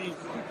we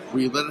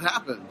let it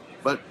happen.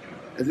 But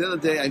at the end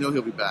of the day, I know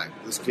he'll be back.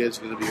 This kid's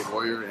going to be a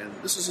warrior, and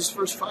this is his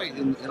first fight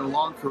in a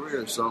long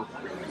career. So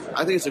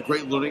I think it's a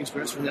great learning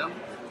experience for him.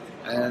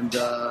 And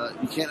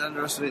you can't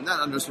not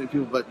underestimate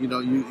people, but you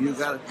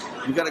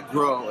got to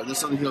grow, and there's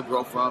something he'll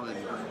grow from,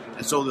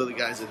 and so do the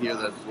guys that hear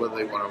that whether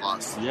they won or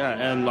lost. Yeah,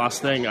 and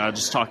last thing,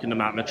 just talking to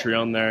Matt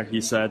Mitrione there,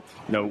 he said,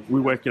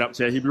 we're waking up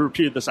today. He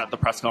repeated this at the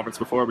press conference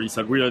before, but he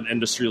said we're an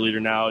industry leader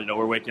now.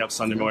 We're waking up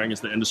Sunday morning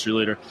as the industry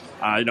leader.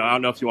 I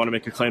don't know if you want to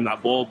make a claim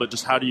that bold, but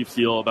just how do you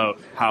feel about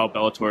how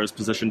Bellator is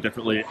positioned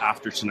differently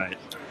after tonight?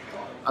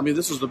 I mean,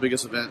 this was the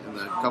biggest event in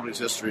the company's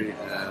history,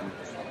 and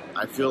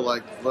I feel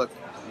like, look,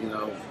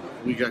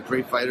 we got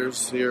great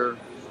fighters here,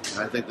 and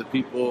I think the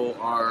people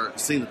are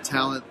seeing the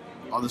talent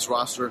on this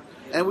roster.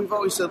 And we've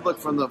always said, look,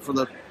 from the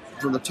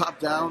top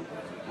down,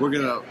 we're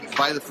going to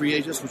buy the free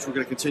agents, which we're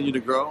going to continue to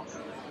grow,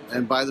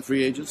 and buy the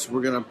free agents.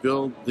 We're going to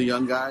build the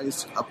young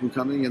guys up and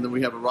coming, and then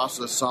we have a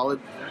roster that's solid.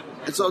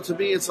 And so to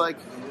me, it's like,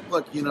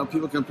 look,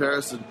 people compare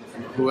us to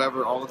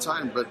whoever all the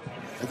time, but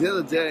at the end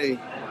of the day,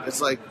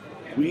 it's like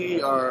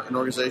we are an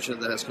organization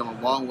that has come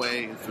a long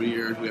way in 3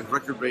 years. We have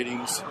record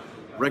ratings,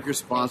 record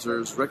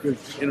sponsors, record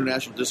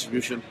international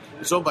distribution.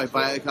 It's owned by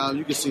Viacom.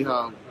 You can see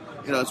how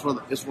it's one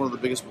of the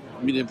biggest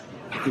media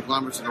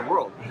conglomerates in the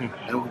world, and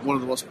one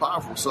of the most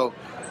powerful. So,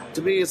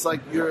 to me, it's like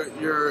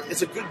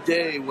it's a good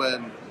day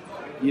when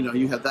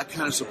you have that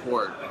kind of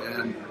support,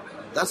 and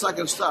that's not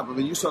going to stop. I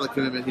mean, you saw the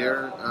commitment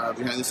here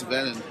behind this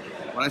event, and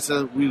when I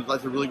said we'd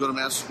like to really go to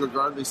Madison Square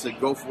Garden, they said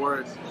go for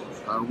it.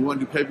 We want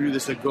to do pay-per-view, they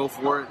said go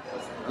for it.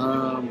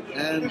 I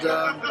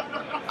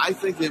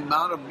think the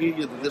amount of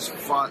media that this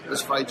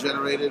fight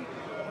generated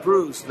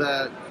proves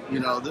that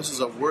this is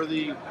a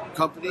worthy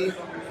company,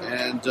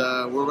 and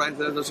we're right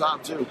there at the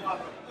top too.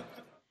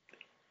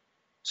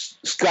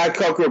 Scott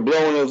Coker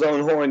blowing his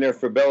own horn there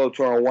for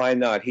Bellator, and why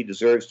not? He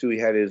deserves to.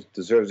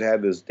 Deserves to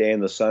have his day in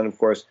the sun. Of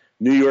course,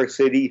 New York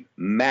City,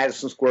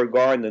 Madison Square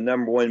Garden, the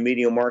 #1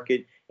 media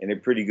market, and a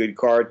pretty good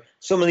card.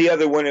 Some of the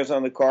other winners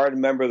on the card, a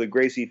member of the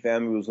Gracie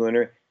family was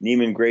winner.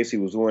 Neiman Gracie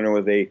was winner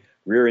with a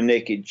rear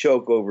naked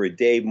choke over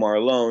Dave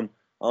Marlone.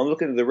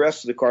 Looking at the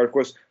rest of the card, of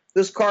course,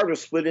 this card was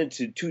split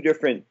into 2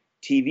 different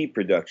TV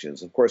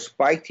productions. Of course,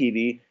 Spike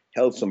TV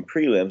held some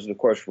prelims, and of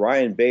course,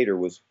 Ryan Bader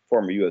was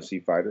former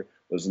UFC fighter,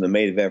 was in the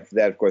main event for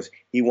that. Of course,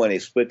 he won a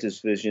split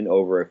decision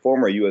over a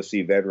former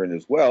UFC veteran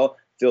as well,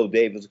 Phil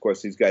Davis. Of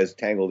course, these guys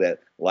tangled at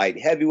light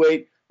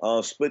heavyweight.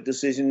 Split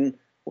decision.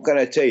 What can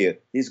I tell you?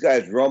 These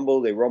guys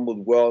rumbled. They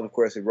rumbled well, and of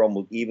course, they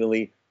rumbled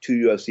evenly.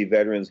 2 UFC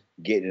veterans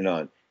getting it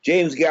on.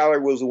 James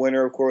Gallagher was the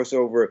winner, of course,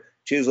 over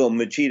Chisel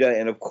Machida.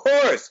 And of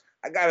course,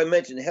 I got to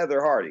mention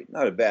Heather Hardy.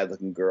 Not a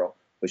bad-looking girl,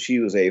 but she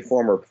was a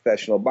former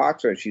professional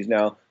boxer, and she's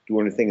now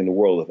doing a thing in the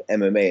world of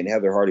MMA. And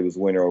Heather Hardy was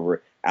the winner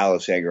over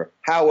Alice Shanger.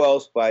 How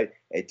else but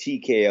a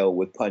TKO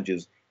with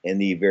punches in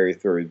the very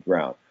third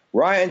round?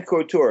 Ryan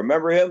Couture,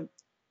 remember him?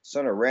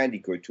 Son of Randy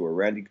Couture.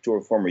 Randy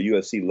Couture, former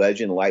UFC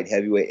legend, light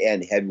heavyweight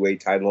and heavyweight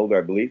title holder,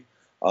 I believe.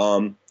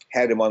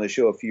 Had him on the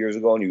show a few years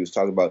ago, and he was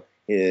talking about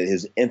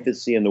his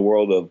infancy in the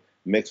world of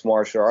mixed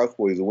martial arts.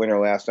 Well, he was a winner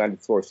last night.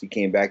 Of course, he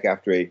came back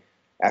after a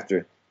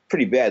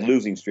pretty bad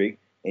losing streak,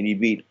 and he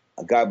beat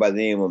a guy by the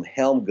name of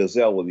Helm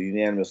Gazelle with a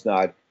unanimous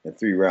nod in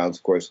 3 rounds.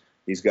 Of course,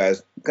 these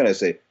guys, what can I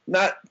say,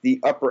 not the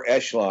upper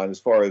echelon as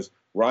far as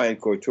Ryan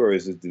Couture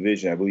is his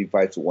division. I believe he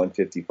fights at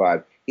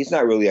 155. He's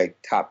not really like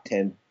top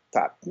 10,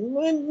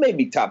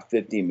 maybe top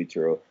 15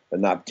 material,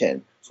 but not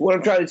 10. So what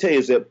I'm trying to tell you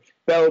is that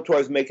Bellator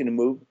is making a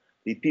move.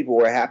 The people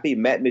were happy.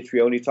 Matt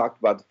Mitrione talked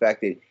about the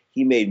fact that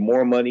he made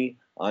more money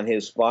on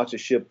his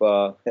sponsorship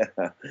for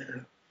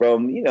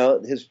from,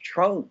 his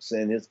trunks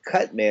and his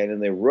cut man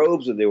and the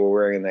robes that they were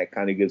wearing and that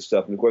kind of good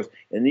stuff. And, of course,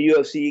 in the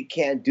UFC, you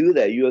can't do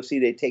that.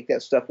 UFC, they take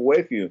that stuff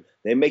away from you.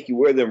 They make you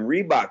wear them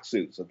Reebok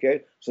suits,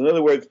 okay? So, in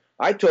other words,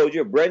 I told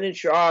you, Brendan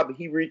Schaub,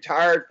 he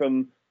retired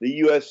from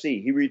the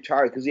UFC. He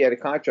retired because he had a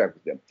contract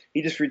with them.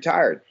 He just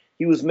retired.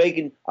 He was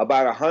making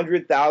about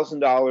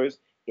 $100,000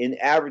 in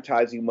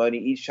advertising money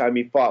each time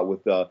he fought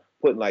with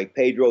putting like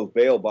Pedro's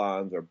bail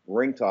bonds or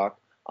Ringtalk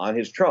on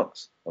his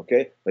trunks.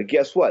 Okay, but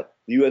guess what?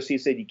 The UFC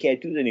said you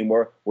can't do that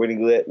anymore. We're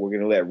gonna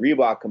let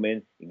Reebok come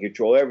in and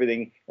control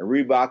everything, and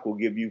Reebok will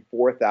give you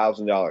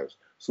 $4,000.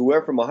 So we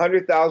went from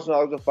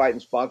 $100,000 a fight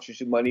in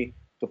sponsorship money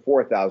to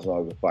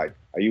 $4,000 a fight.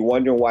 Are you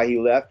wondering why he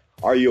left?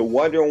 Are you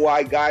wondering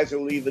why guys are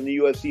leaving the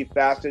UFC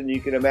faster than you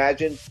can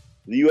imagine?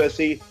 The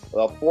UFC,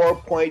 a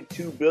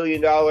 $4.2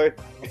 billion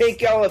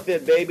pink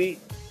elephant, baby.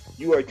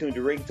 You are tuned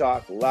to Ring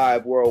Talk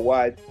live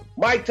worldwide.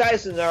 Mike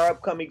Tyson in our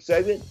upcoming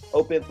segment.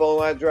 Open phone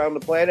lines around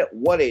the planet.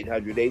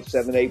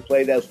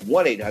 1-800-878-PLAY. That's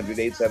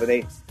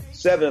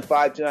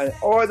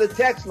 1-800-878-7529. Or the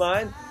text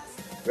line.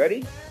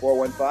 Ready?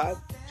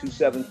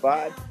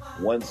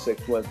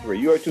 415-275-1613.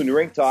 You are tuned to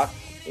Ring Talk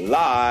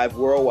live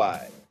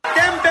worldwide.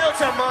 Them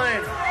belts are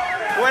mine.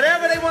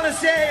 Whatever they want to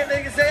say, and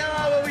they can say,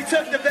 oh, well, we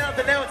took the belt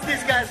and now it's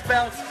this guy's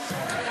belts.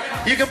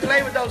 You can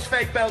play with those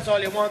fake belts all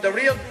you want. The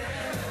real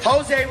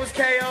Jose was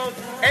KO'd,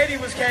 Eddie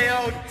was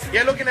KO'd.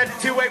 You're looking at the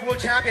two-weight world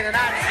champion, and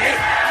that's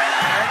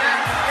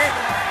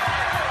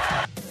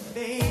it.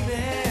 Baby.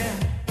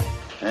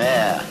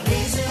 Yeah.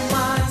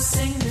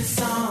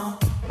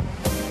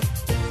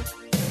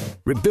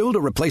 Rebuild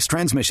or replace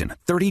transmission,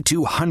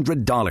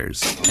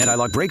 $3,200.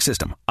 Anti-lock brake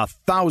system,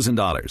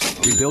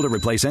 $1,000. Rebuild or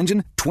replace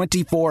engine,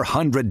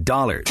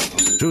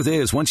 $2,400. Truth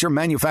is, once your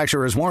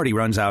manufacturer's warranty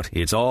runs out,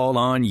 it's all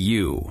on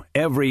you.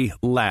 Every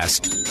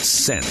last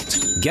cent.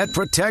 Get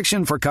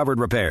protection for covered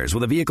repairs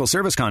with a vehicle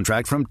service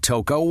contract from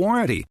Toco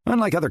Warranty.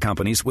 Unlike other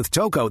companies, with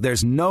Toco,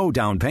 there's no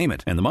down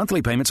payment, and the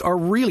monthly payments are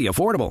really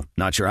affordable.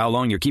 Not sure how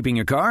long you're keeping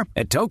your car?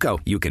 At Toco,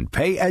 you can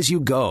pay as you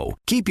go.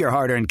 Keep your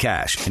hard-earned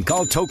cash and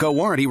call Toco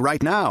Warranty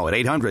right now at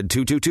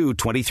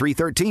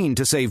 800-222-2313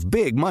 to save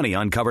big money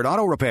on covered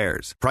auto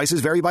repairs.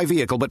 Prices vary by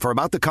vehicle, but for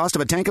about the cost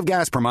of a tank of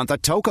gas per month, a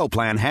Toco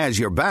plan has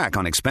your back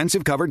on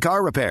expensive covered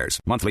car repairs.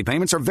 Monthly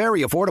payments are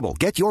very affordable.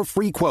 Get your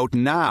free quote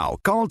now.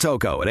 Call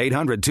Toco at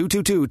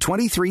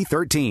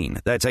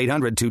 800-222-2313. That's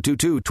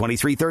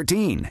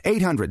 800-222-2313.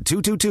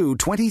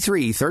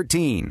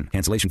 800-222-2313.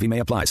 Cancellation fee may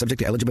apply. Subject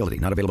to eligibility.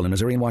 Not available in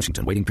Missouri and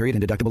Washington. Waiting period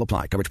and deductible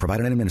apply. Coverage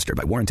provided and administered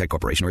by Warrantech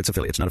Corporation or its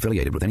affiliates. Not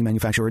affiliated with any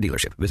manufacturer or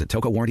dealership. Visit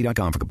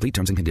TocoWarranty.com for complete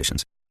terms and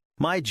conditions.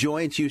 My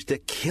joints used to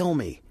kill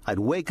me. I'd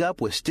wake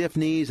up with stiff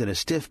knees and a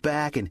stiff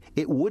back, and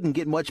it wouldn't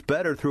get much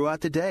better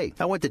throughout the day.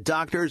 I went to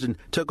doctors and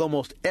took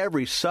almost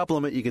every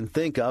supplement you can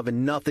think of,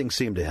 and nothing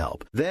seemed to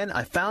help. Then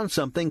I found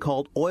something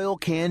called Oil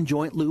Can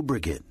Joint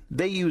Lubricant.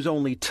 They use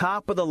only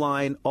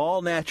top-of-the-line,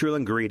 all-natural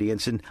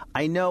ingredients, and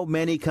I know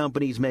many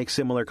companies make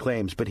similar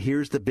claims, but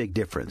here's the big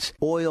difference.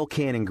 Oil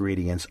Can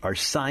ingredients are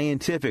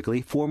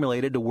scientifically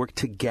formulated to work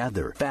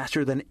together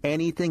faster than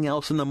anything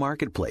else in the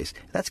marketplace.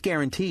 That's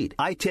guaranteed.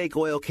 I take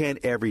Oil Can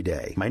every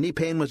day. My knee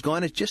pain was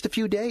gone in just a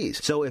few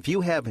days. So if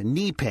you have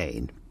knee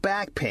pain,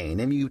 back pain,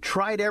 and you've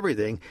tried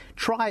everything,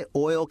 try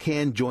Oil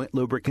Can Joint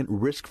Lubricant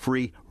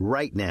risk-free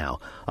right now.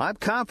 I'm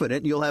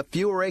confident you'll have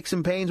fewer aches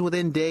and pains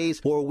within days,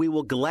 or we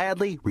will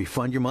gladly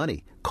refund your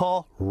money.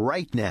 Call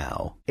right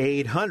now.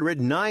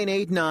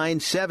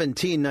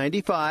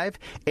 800-989-1795.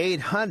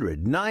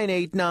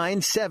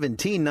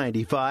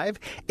 800-989-1795.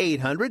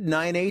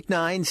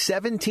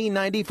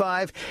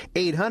 800-989-1795.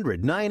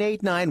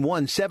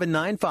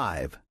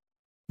 800-989-1795.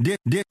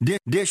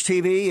 Dish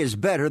TV is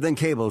better than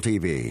cable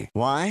TV.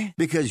 Why?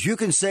 Because you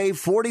can save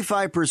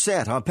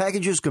 45% on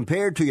packages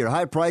compared to your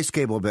high-priced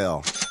cable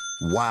bill.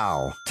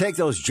 Wow. Take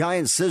those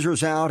giant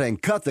scissors out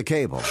and cut the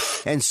cable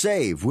and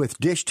save with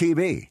Dish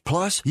TV.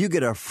 Plus, you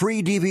get a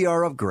free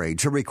DVR upgrade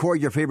to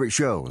record your favorite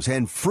shows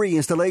and free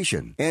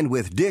installation. And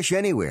with Dish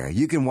Anywhere,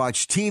 you can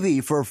watch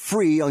TV for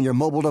free on your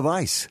mobile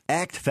device.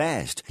 Act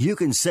fast. You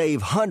can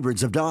save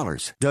hundreds of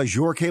dollars. Does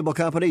your cable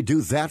company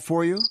do that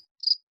for you?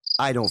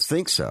 I don't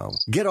think so.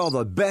 Get all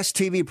the best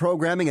TV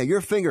programming at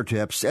your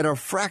fingertips at a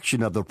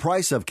fraction of the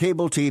price of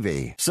cable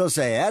TV. So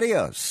say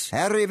adios,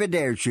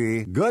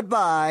 arrivederci,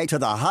 goodbye to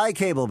the high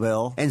cable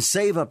bill and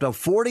save up to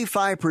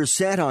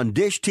 45% on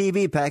Dish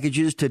TV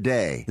packages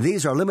today.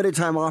 These are limited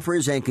time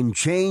offers and can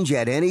change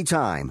at any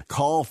time.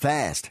 Call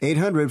fast.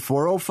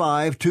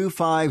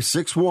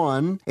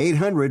 800-405-2561.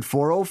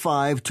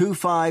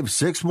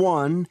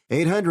 800-405-2561.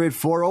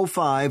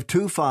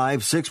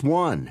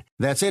 800-405-2561.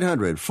 That's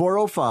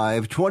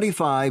 800-405-2561.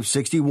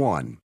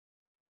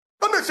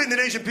 I'm not saying that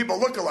Asian people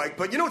look alike,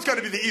 but you know what's got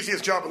to be the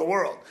easiest job in the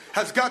world?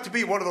 Has got to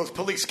be one of those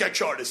police sketch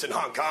artists in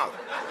Hong Kong.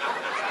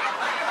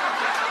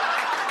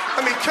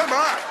 I mean, come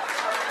on.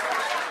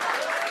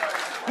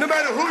 No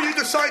matter who you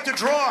decide to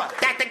draw,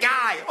 that's the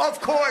guy.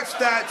 Of course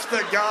that's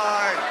the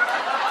guy.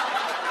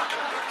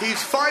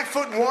 He's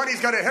 5'1", he's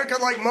got a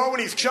haircut like Mo,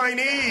 and he's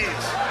Chinese.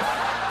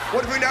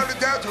 What have we narrowed it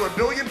down to? 1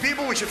 billion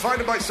people? We should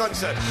find him by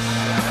sunset.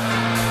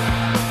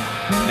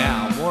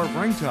 more of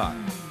Ring Talk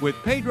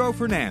with Pedro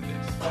Fernandez.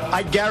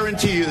 I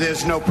guarantee you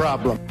there's no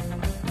problem.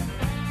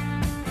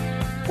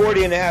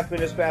 40 and a half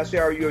minutes past the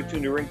hour. You are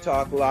tuned to Ring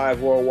Talk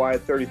live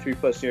worldwide, 33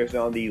 plus years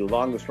now, the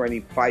longest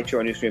running fight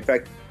show in history. In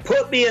fact,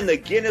 put me in the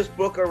Guinness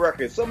Book of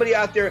Records. Somebody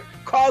out there,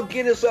 call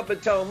Guinness up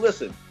and tell him,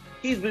 listen,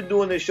 he's been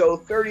doing this show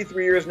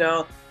 33 years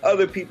now.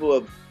 Other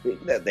people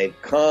they've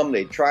come,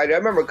 they tried. I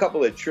remember a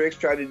couple of tricks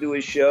tried to do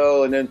his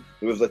show, and then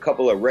there was a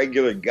couple of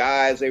regular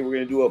guys. They were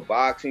going to do a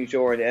boxing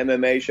show or an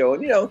MMA show,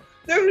 and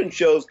there have been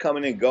shows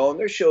coming and going.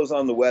 There's shows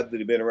on the web that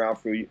have been around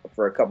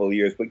for a couple of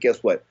years, but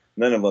guess what?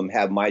 None of them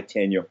have my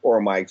tenure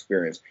or my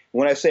experience. And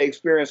when I say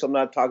experience, I'm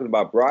not talking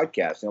about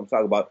broadcasting. I'm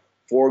talking about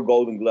 4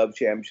 Golden Glove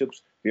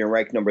championships, being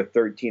ranked number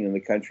 13 in the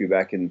country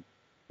back in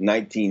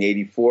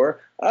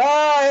 1984.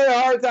 I had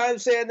a hard time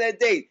saying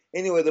that date.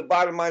 Anyway, the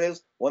bottom line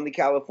is, won the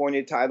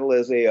California title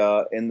as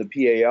in the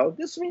PAL.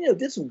 Did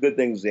some good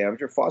things as an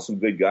amateur, fought some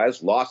good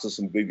guys, lost to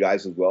some good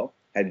guys as well,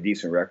 had a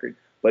decent record.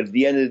 But at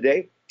the end of the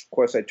day, of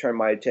course, I turned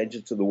my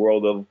attention to the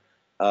world of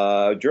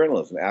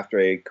journalism after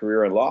a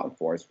career in law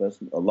enforcement.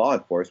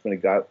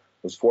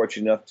 Was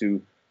fortunate enough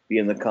to be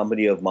in the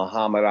company of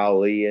Muhammad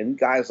Ali and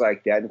guys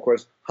like that. And of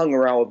course, hung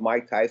around with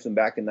Mike Tyson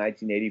back in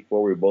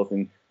 1984. We were both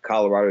in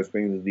Colorado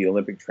Springs at the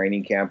Olympic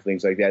training camp,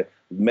 things like that.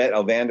 Met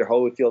Evander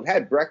Holyfield,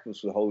 had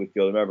breakfast with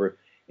Holyfield. I remember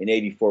in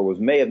 84, it was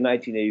May of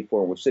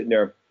 1984, and we're sitting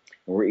there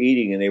and we're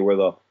eating, and they were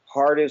the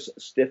hardest,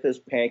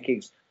 stiffest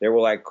pancakes. They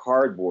were like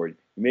cardboard.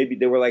 Maybe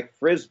they were like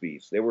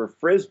Frisbees. They were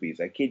Frisbees,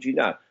 I kid you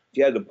not.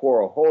 You had to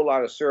pour a whole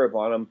lot of syrup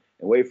on them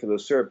and wait for the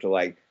syrup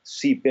to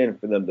seep in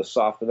for them to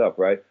soften up,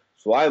 right?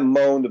 So I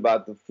moaned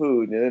about the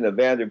food, and then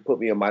Evander put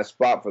me on my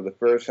spot for the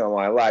first time in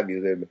my life. He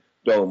said,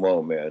 "Don't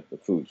moan, man. The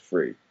food's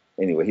free."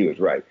 Anyway, he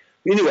was right.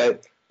 Anyway,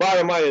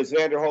 bottom line is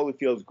Evander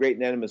Holyfield's great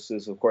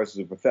nemesis, of course, as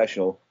a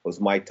professional, was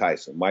Mike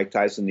Tyson. Mike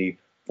Tyson, the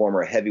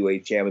former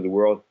heavyweight champ of the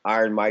world,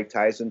 Iron Mike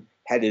Tyson,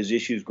 had his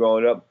issues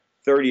growing up,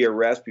 30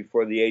 arrests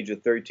before the age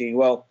of 13.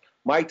 Well,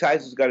 Mike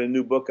Tyson's got a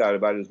new book out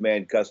about his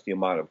man, Gus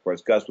D'Amato. Of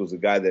course, Gus was the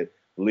guy that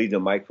believed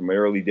in Mike from an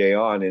early day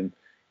on, and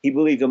he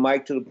believed in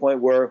Mike to the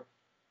point where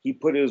he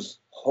put his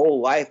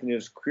whole life and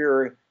his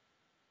career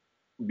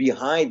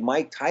behind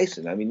Mike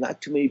Tyson. I mean,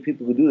 not too many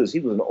people could do this. He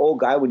was an old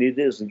guy when he did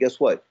this, and guess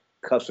what?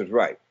 Gus was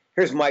right.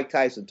 Here's Mike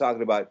Tyson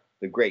talking about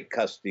the great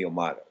Gus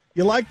D'Amato.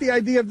 You like the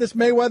idea of this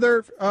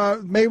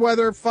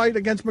Mayweather fight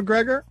against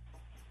McGregor?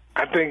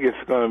 I think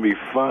it's going to be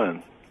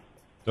fun.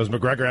 Does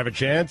McGregor have a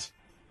chance?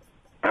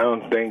 I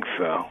don't think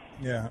so.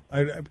 Yeah,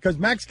 because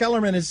Max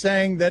Kellerman is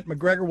saying that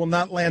McGregor will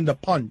not land a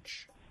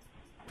punch.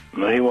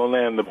 No, he won't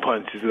land the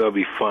punch. It's going to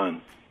be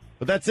fun.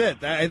 But that's it.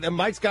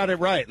 Mike's got it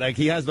right.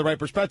 He has the right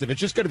perspective. It's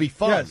just going to be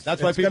fun. Yes,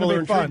 that's why people are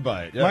intrigued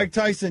by it. Yeah. Mike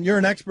Tyson, you're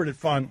an expert at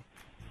fun.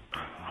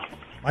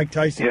 Mike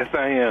Tyson. Yes,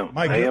 I am.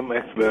 I am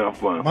expert on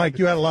fun. Mike,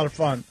 you had a lot of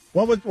fun.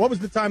 What was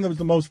the time that was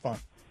the most fun?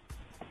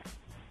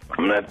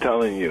 I'm not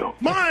telling you.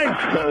 Mike,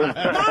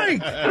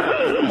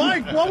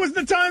 what was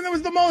the time that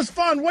was the most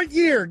fun? What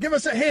year? Give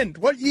us a hint.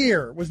 What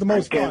year was the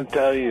most fun? I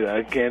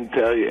can't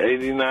tell you.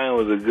 89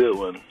 was a good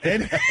one.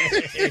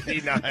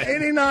 89.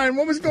 89.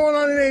 What was going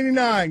on in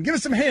 89? Give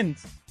us some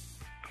hints.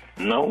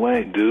 No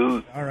way,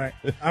 dude. All right.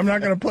 I'm not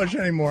going to push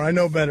anymore. I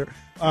know better.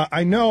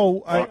 I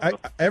know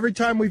every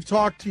time we've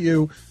talked to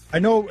you, I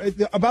know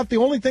about the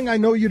only thing I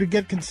know you to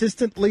get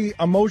consistently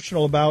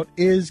emotional about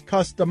is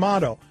Gus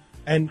D'Amato.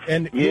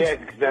 And yeah,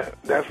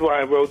 that's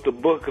why I wrote the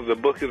book, because the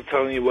book is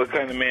telling you what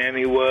kind of man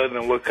he was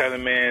and what kind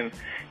of man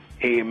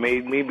he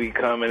made me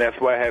become, and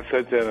that's why I had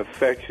such an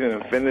affection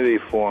and affinity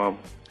for him.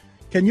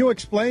 Can you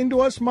explain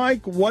to us,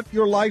 Mike, what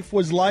your life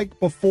was like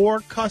before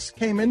Gus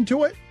came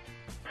into it?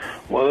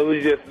 Well, it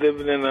was just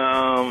living in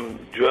a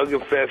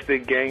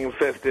drug-infested,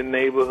 gang-infested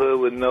neighborhood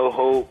with no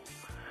hope,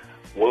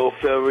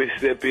 welfare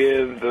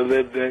recipients that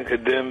lived in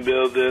condemned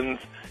buildings.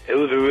 It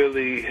was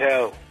really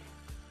hell.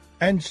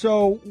 And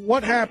so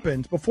what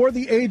happens before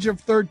the age of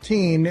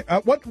 13?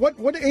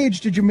 What age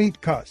did you meet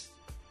Gus?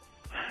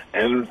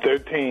 And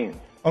 13.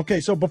 Okay,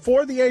 so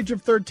before the age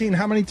of 13,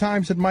 how many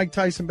times had Mike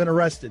Tyson been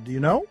arrested? Do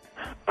you know?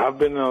 I've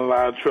been in a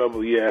lot of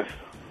trouble, yes.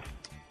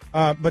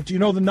 But do you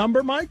know the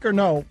number, Mike, or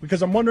no?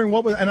 Because I'm wondering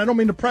what was, and I don't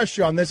mean to press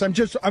you on this.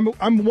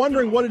 I'm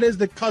wondering what it is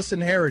that Gus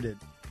inherited.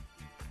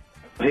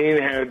 He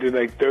inherited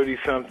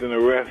 30-something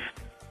arrests.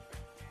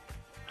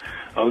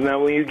 Oh,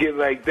 now when you get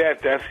like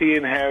that, he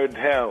inherited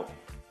hell.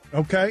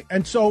 Okay,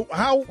 and so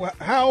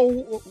how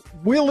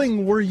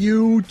willing were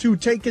you to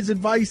take his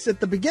advice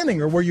at the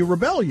beginning, or were you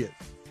rebellious?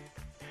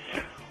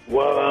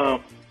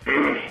 Well,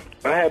 I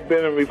had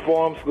been in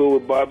reform school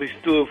with Bobby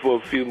Stewart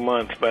for a few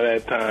months by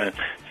that time,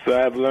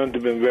 so I've learned to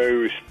be very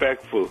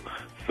respectful.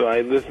 So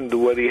I listened to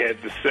what he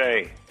had to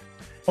say.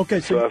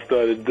 Okay, so I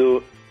started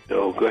doing.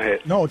 Oh, go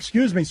ahead. No,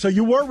 excuse me. So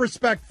you were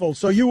respectful.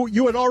 So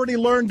you had already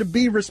learned to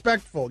be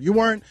respectful. You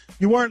weren't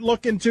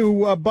looking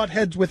to butt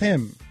heads with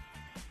him.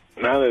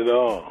 Not at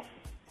all.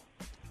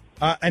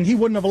 And he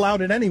wouldn't have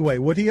allowed it anyway,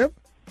 would he have?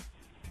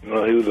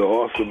 No, he was an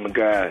awesome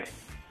guy.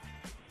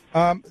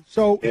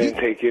 So He didn't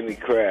take any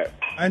crap.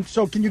 And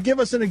so can you give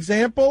us an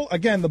example?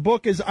 Again, the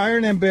book is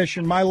Iron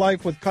Ambition, My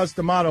Life with Cus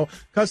D'Amato.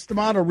 Cus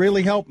D'Amato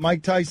really helped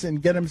Mike Tyson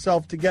get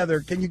himself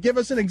together. Can you give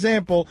us an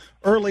example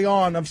early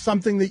on of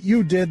something that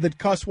you did that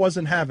Cus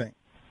wasn't having?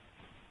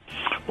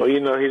 Well, he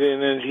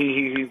didn't.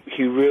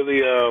 He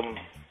really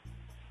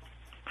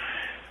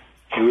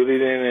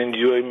didn't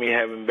enjoy me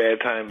having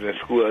bad times in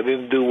school. I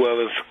didn't do well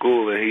in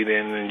school, and he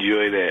didn't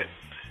enjoy that.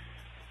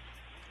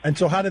 And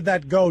so how did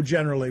that go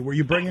generally? Were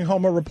you bringing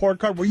home a report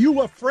card? Were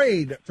you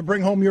afraid to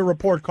bring home your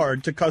report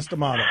card to Cus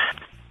D'Amato?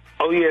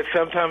 Oh, yeah.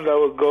 Sometimes I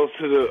would go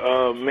to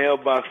the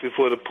mailbox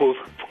before the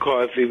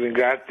postcards even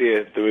got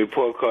there, the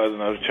report cards,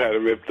 and I would try to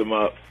rip them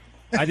up.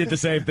 I did the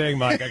same thing,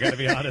 Mike. I got to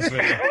be honest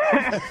with you.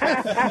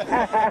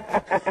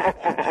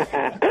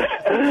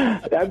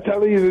 I'm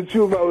telling you the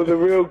truth. I was a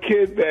real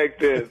kid back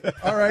then.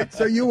 All right.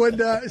 So you would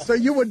do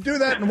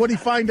that, and would he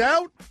find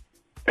out?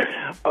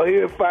 Oh, he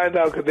would find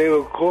out because they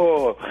would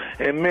call,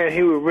 and man,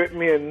 he would rip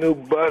me a new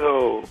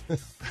butthole.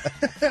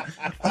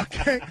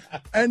 Okay,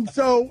 and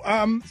so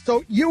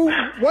you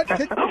what? You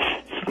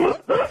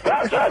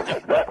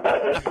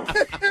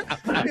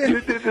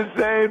did the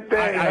same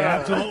thing. I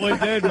absolutely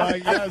did,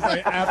 Mike. Yes,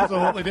 I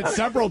absolutely did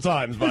several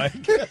times, Mike.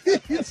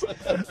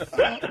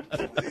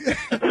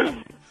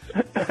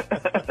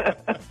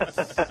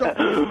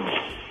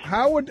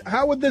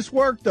 How would this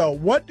work, though?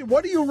 What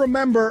do you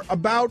remember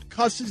about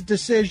Cus's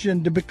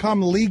decision to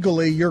become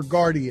legally your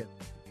guardian?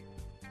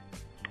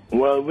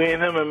 Well, me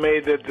and him had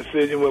made that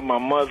decision with my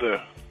mother.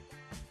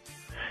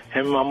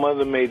 Him and my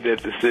mother made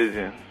that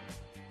decision.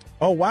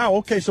 Oh, wow.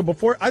 Okay, so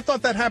I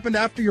thought that happened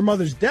after your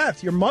mother's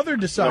death. Your mother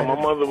decided. No,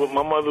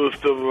 my mother was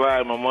still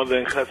alive. My mother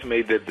and Cus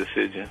made that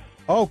decision.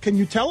 Oh, can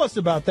you tell us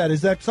about that?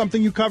 Is that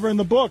something you cover in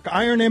the book,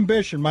 Iron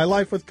Ambition, My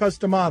Life with Cus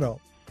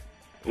D'Amato?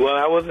 Well,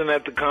 I wasn't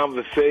at the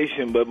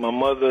conversation, but my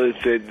mother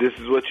said, "This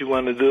is what you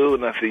want to do?"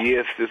 And I said,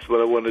 "Yes, this is what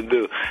I want to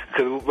do."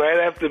 Because right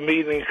after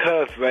meeting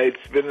Cus, right,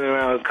 spending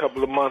around a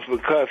couple of months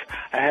with Cus,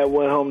 I had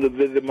went home to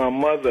visit my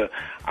mother.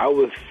 I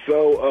was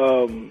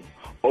so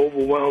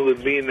overwhelmed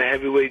with being the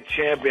heavyweight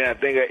champion. I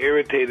think I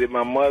irritated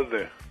my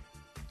mother.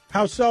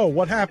 How so?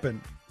 What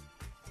happened?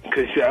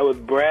 Because I was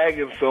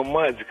bragging so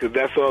much, because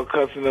that's all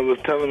Customer was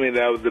telling me,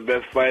 that I was the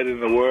best fighter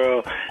in the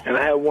world. And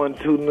I had won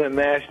 2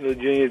 national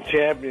junior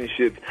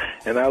championships,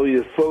 and I was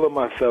just full of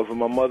myself. And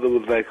my mother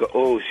was like,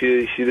 oh,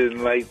 she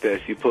didn't like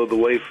that. She pulled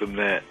away from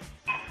that.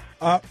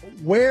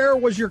 Where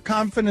was your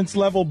confidence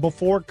level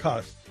before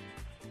Cus?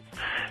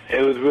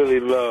 It was really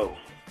low.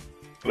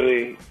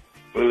 Really,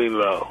 really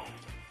low.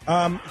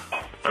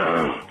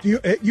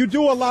 You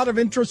do a lot of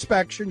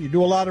introspection. You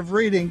do a lot of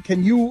reading.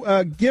 Can you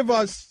give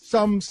us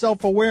some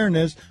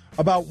self-awareness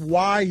about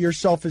why your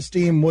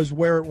self-esteem was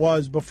where it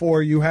was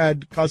before you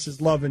had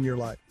Cus's love in your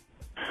life?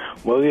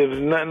 Well, there was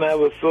nothing I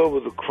ever saw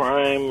was a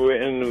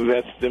crime-ridden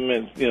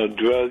investment,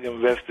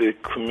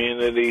 drug-invested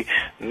community.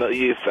 No,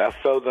 yes, I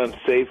felt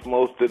unsafe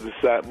most of the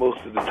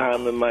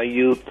time in my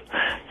youth.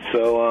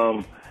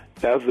 So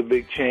that was a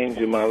big change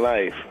in my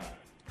life.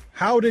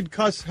 How did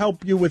Cus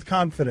help you with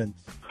confidence?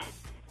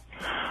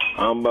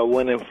 By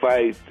winning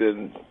fights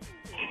and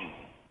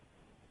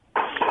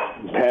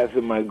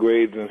passing my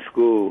grades in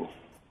school.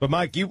 But,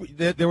 Mike,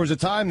 there was a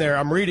time there,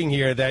 I'm reading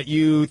here, that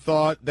you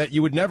thought that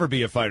you would never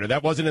be a fighter.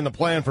 That wasn't in the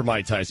plan for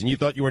Mike Tyson. You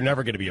thought you were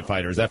never going to be a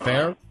fighter. Is that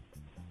fair?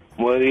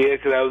 Well, yeah,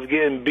 because I was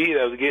getting beat.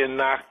 I was getting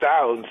knocked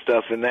out and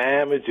stuff in the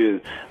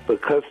amateurs.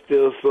 But Cus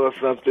still saw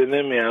something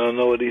in me. I don't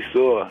know what he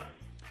saw.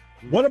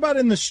 What about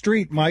in the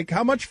street, Mike?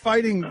 How much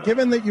fighting,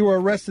 given that you were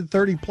arrested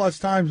 30-plus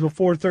times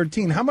before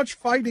 13, how much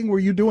fighting were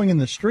you doing in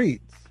the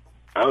streets?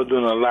 I was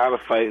doing a lot of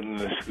fighting in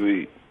the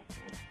street.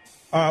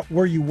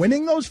 Were you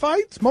winning those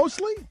fights,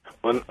 mostly?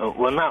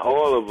 Well, not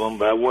all of them,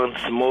 but I won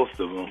most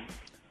of them.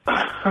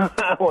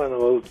 I won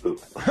most of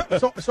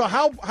them. So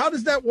how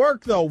does that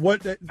work, though?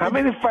 How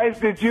many fights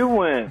did you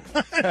win?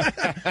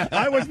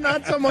 I was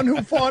not someone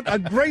who fought a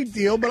great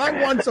deal, but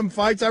I won some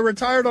fights. I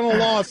retired on a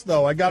loss,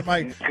 though. I got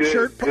my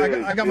shirt.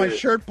 I got my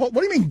shirt pulled.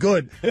 What do you mean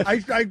good?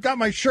 I got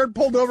my shirt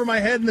pulled over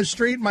my head in the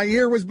street. My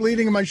ear was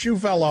bleeding, and my shoe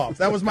fell off.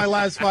 That was my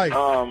last fight.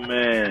 Oh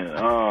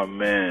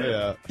man!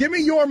 Yeah. Give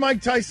me your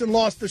Mike Tyson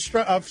lost the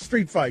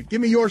street fight.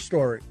 Give me your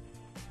story.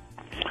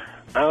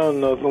 I don't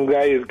know. Some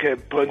guy just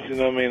kept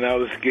punching on me, and I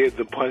was scared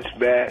to punch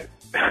back.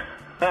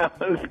 I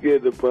was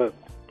scared to punch.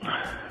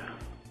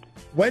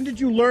 When did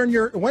you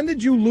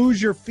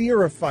lose your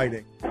fear of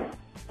fighting? I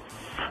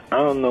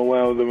don't know. When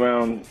I was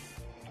around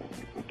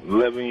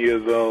 11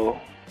 years old.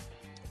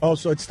 Oh,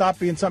 so it stopped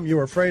being something you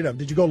were afraid of.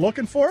 Did you go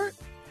looking for it?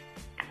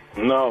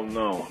 No.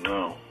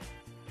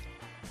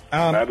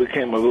 I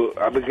became a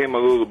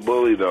little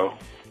bully, though.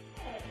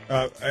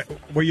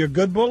 Were you a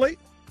good bully?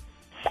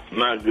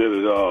 Not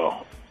good at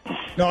all.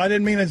 No, I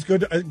didn't mean as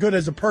good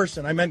as a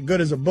person. I meant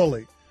good as a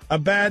bully. A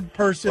bad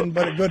person,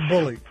 but a good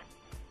bully.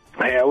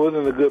 Hey, I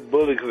wasn't a good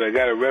bully because I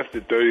got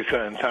arrested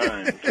 30-something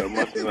times, so it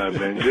must have not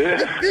been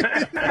good.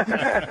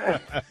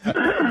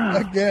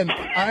 Again,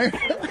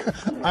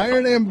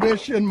 Iron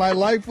Ambition, My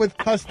Life with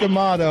Cus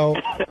D'Amato.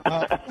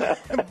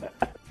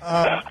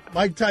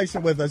 Mike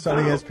Tyson with us on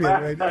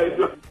ESPN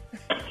Radio.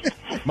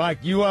 Mike,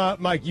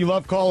 you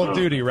love Call of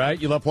Duty,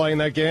 right? You love playing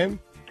that game?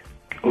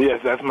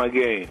 Yes, that's my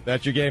game.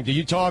 That's your game. Do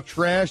you talk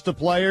trash to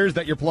players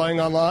that you're playing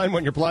online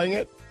when you're playing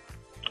it?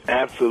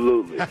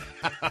 Absolutely.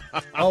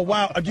 Oh,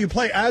 wow. Do you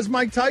play as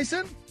Mike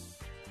Tyson?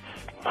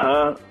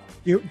 Huh?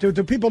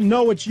 Do people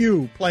know it's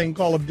you playing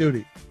Call of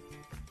Duty?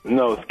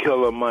 No, it's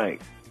Killer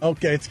Mike.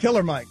 Okay, it's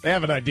Killer Mike. They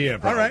have an idea.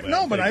 All right,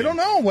 no, but I don't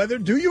know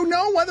do you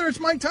know whether it's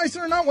Mike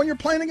Tyson or not when you're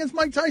playing against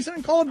Mike Tyson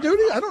in Call of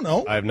Duty? I don't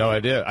know. I have no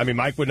idea. I mean,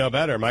 Mike would know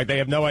better. Mike, they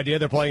have no idea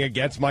they're playing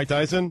against Mike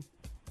Tyson?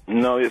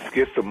 No, just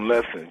get some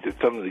lessons. Just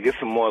tell them to get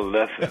some more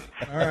lessons.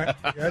 All right,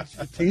 that's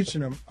you're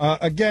teaching them.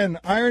 Again,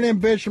 Iron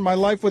Ambition, My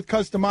Life with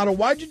Customato.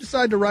 Why'd you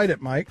decide to write it,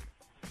 Mike?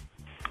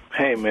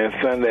 Hey, man,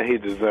 son that he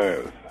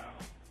deserves.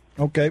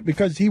 Okay,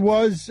 because he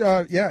was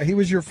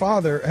your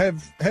father.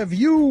 Have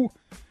you?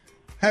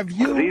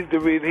 He's the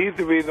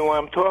reason why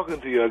I'm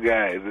talking to your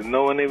guys, and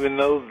no one even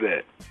knows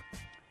that.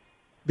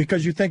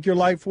 Because you think your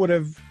life would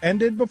have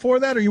ended before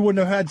that, or you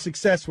wouldn't have had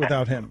success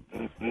without him?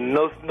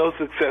 No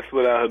success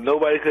without him.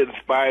 Nobody could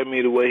inspire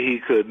me the way he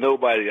could.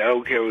 Nobody. I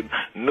don't care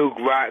Nuke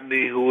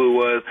Rodney, who it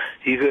was.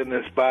 He couldn't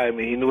inspire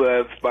me. He knew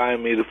how to inspire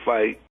me to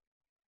fight.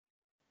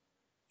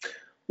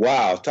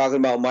 Wow, talking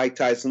about Mike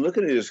Tyson,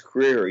 looking at his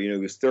career, he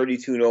was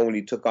 32-0 when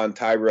he took on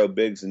Tyrell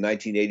Biggs, in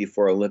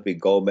 1984 Olympic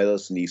gold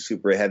medalist in the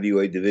super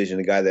heavyweight division,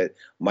 a guy that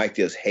Mike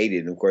just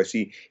hated. And, of course,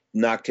 he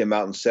knocked him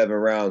out in 7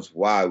 rounds.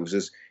 Wow, it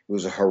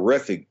was a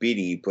horrific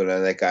beating he put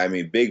on that guy. I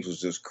mean, Biggs was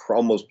just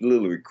almost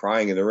literally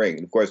crying in the ring.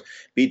 And, of course,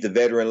 beat the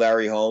veteran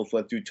Larry Holmes,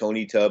 went through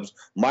Tony Tubbs,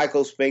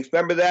 Michael Spinks.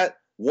 Remember that?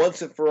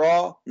 Once and for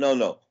all?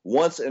 No.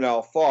 Once and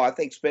all fall. I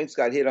think Spinks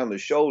got hit on the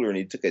shoulder and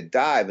he took a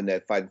dive in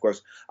that fight. Of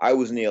course, I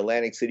was in the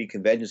Atlantic City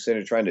Convention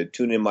Center trying to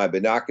tune in my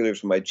binoculars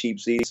for my cheap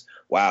seats.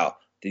 Wow.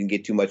 Didn't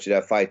get too much of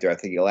that fight there. I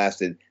think it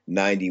lasted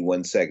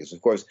 91 seconds.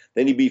 Of course,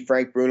 then he beat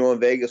Frank Bruno in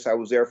Vegas. I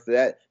was there for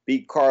that.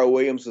 Beat Carl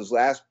Williams, his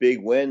last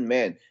big win.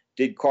 Man,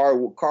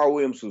 Carl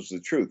Williams was the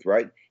truth,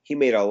 right? He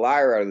made a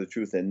liar out of the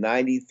truth in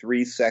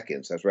 93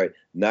 seconds. That's right,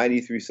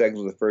 93 seconds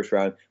of the first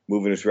round,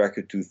 moving his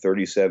record to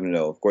 37-0.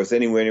 Of course,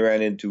 then he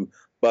ran into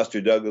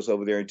Buster Douglas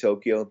over there in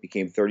Tokyo,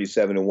 became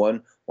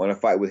 37-1. Won a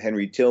fight with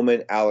Henry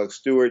Tillman, Alex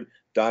Stewart,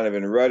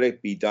 Donovan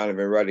Ruddock, beat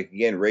Donovan Ruddock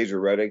again, Razor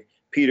Ruddock,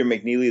 Peter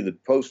McNeely, the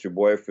poster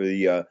boy for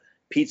the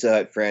Pizza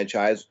Hut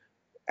franchise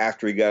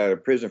after he got out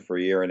of prison for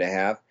a year and a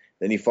half.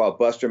 Then he fought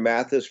Buster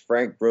Mathis,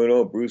 Frank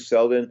Bruno, Bruce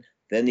Seldon.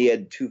 Then he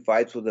had 2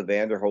 fights with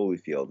Evander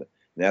Holyfield.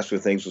 And that's where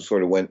things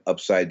sort of went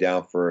upside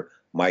down for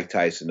Mike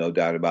Tyson, no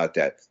doubt about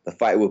that. The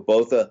fight with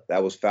Botha,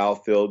 that was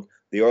foul-filled.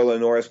 The Orlando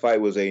Norris fight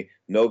was a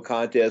no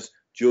contest.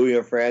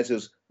 Julian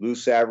Francis, Lou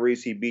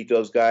Savarese, he beat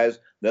those guys.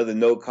 Another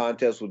no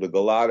contest with the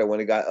Galata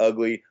when it got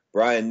ugly.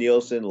 Brian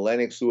Nielsen,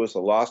 Lennox Lewis, a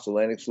loss to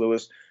Lennox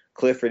Lewis.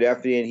 Clifford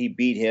Effian, he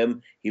beat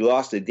him. He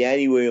lost to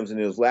Danny Williams in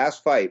his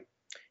last fight.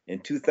 In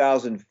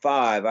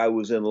 2005, I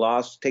was in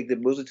was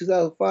it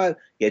 2005?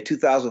 Yeah,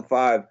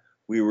 2005,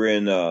 we were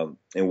in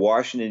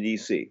Washington,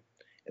 D.C.,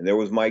 and there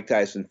was Mike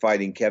Tyson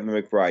fighting Kevin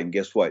McBride. And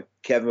guess what?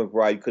 Kevin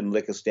McBride couldn't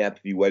lick a stamp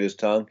if he wet his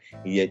tongue.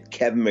 And yet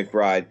Kevin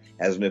McBride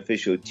has an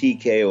official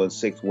TKO and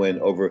 6th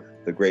win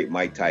over the great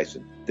Mike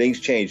Tyson.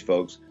 Things change,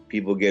 folks.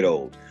 People get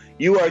old.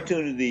 You are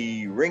tuned to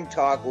the Ring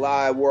Talk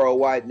Live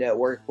Worldwide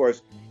Network. Of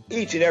course,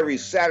 each and every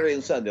Saturday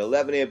and Sunday,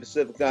 11 a.m.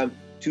 Pacific Time,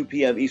 2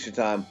 p.m. Eastern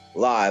Time,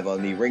 live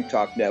on the Ring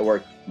Talk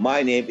Network.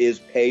 My name is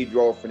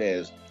Pedro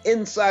Fernandez.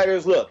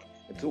 Insider's look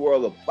into the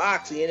world of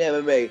boxing and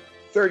MMA.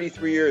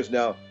 33 years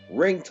now.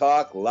 Ring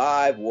Talk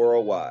Live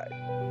Worldwide.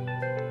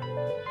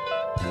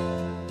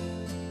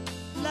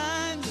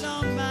 Lines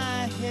on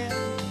my head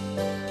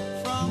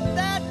from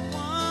that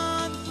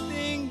one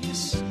thing you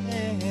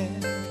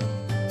said.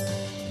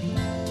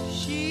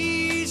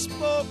 She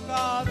spoke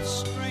of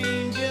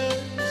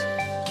strangers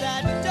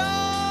that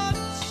don't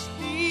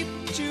sleep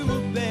to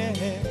bed.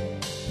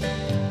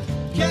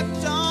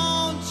 Kept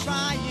on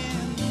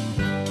trying,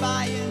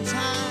 buying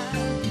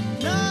time,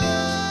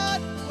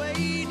 not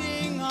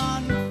waiting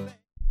on.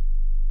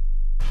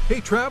 Hey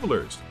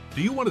travelers,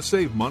 do you want to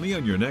save money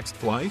on your next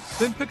flight?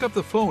 Then pick up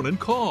the phone and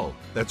call.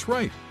 That's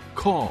right,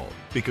 call,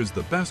 because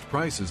the best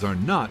prices are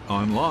not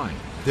online.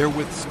 They're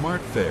with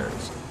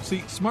SmartFares.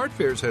 See,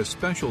 SmartFares has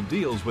special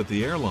deals with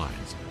the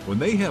airlines. When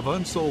they have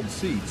unsold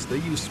seats, they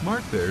use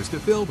SmartFares to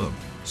fill them.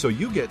 So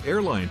you get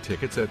airline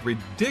tickets at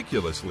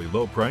ridiculously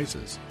low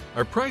prices.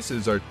 Our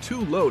prices are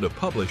too low to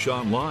publish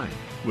online.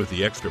 With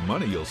the extra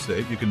money you'll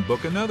save, you can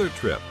book another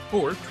trip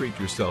or treat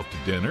yourself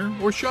to dinner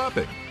or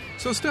shopping.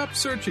 So stop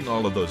searching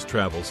all of those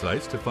travel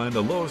sites to find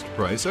the lowest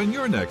price on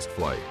your next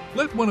flight.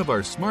 Let one of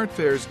our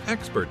SmartFares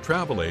expert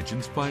travel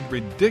agents find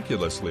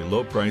ridiculously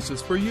low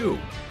prices for you.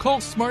 Call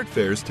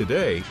SmartFares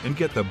today and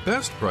get the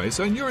best price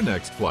on your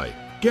next flight.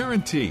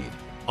 Guaranteed.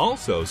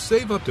 Also,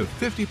 save up to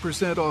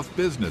 50% off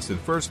business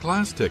and first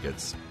class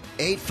tickets.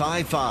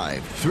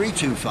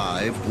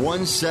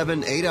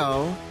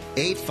 855-325-1780.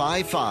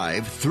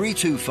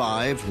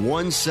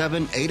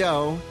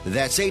 855-325-1780.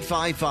 That's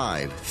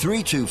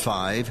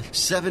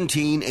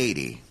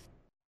 855-325-1780.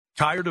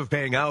 Tired of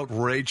paying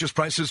outrageous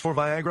prices for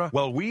Viagra?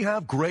 Well, we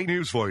have great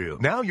news for you.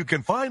 Now you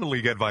can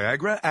finally get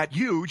Viagra at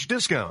huge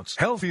discounts.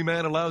 Healthy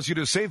Man allows you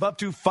to save up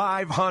to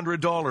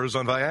 $500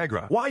 on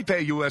Viagra. Why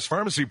pay U.S.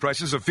 pharmacy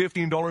prices of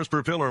 $15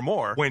 per pill or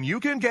more when you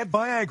can get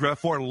Viagra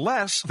for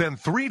less than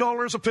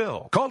 $3 a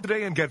pill? Call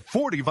today and get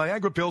 40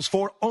 Viagra pills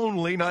for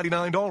only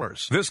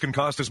 $99. This can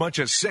cost as much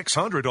as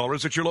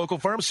 $600 at your local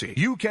pharmacy.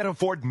 You can't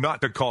afford not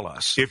to call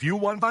us. If you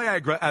want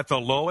Viagra at the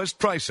lowest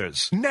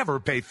prices, never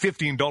pay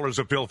 $15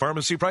 a pill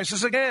pharmacy prices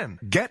again.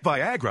 Get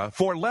Viagra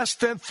for less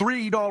than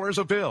 $3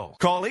 a pill.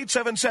 Call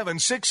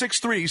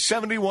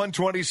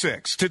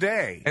 877-663-7126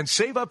 today and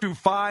save up to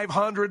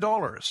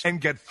 $500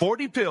 and get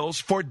 40 pills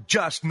for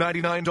just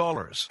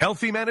 $99.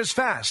 Healthy Man is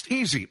fast,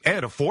 easy,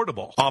 and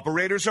affordable.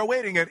 Operators are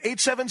waiting at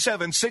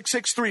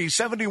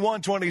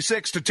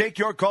 877-663-7126 to take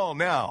your call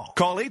now.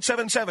 Call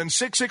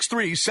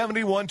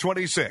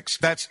 877-663-7126.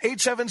 That's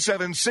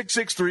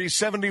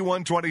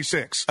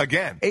 877-663-7126.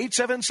 Again,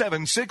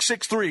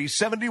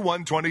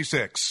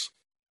 877-663-7126.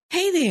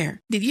 Hey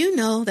there, did you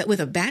know that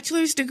with a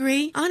bachelor's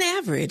degree, on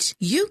average,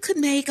 you could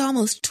make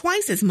almost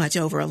twice as much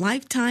over a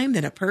lifetime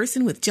than a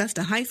person with just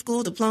a high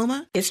school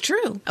diploma? It's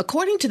true.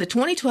 According to the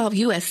 2012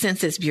 U.S.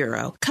 Census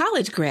Bureau,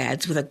 college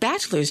grads with a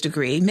bachelor's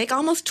degree make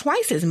almost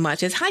twice as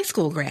much as high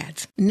school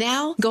grads.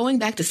 Now, going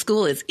back to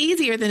school is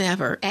easier than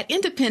ever at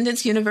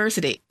Independence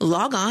University.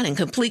 Log on and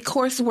complete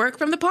coursework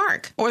from the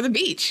park, or the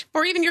beach,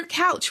 or even your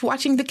couch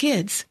watching the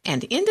kids.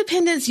 And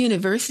Independence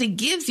University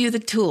gives you the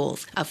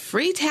tools, a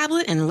free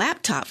tablet and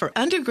laptop for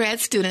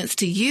undergrad students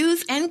to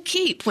use and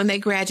keep when they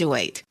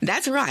graduate.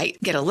 That's right.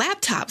 Get a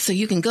laptop so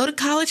you can go to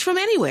college from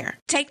anywhere.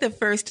 Take the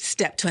first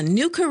step to a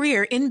new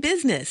career in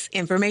business,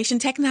 information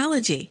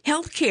technology,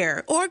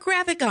 healthcare, or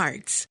graphic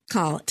arts.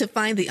 Call to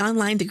find the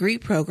online degree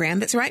program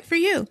that's right for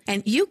you,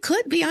 and you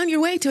could be on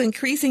your way to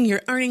increasing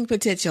your earning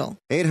potential.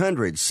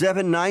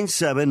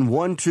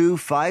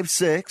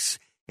 800-797-1256.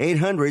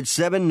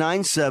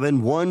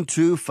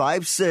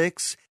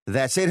 800-797-1256.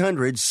 That's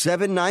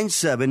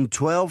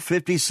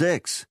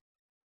 800-797-1256.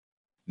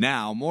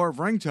 Now, more of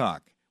Ring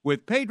Talk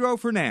with Pedro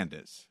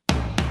Fernandez.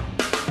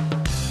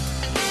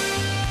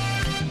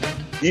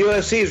 The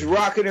UFC is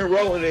rocking and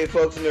rolling today,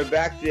 folks, and they're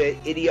back to the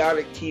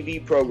idiotic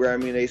TV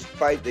programming. They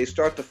start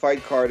the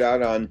fight card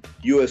out on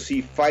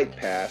UFC Fight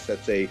Pass.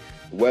 That's a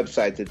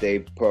website that they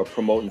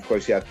promote, and of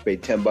course you have to pay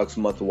 $10 a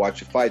month to watch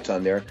the fights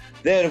on there.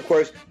 Then, of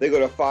course, they go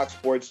to Fox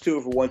Sports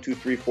 2 for 1, 2,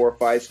 3, 4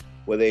 fights,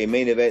 with a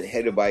main event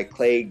headed by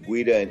Clay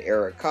Guida and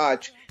Eric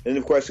Koch. And then,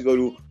 of course, they go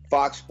to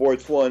Fox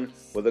Sports 1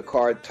 with a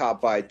card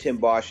topped by Tim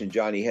Bosch and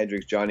Johnny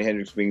Hendricks. Johnny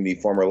Hendricks being the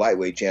former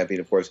lightweight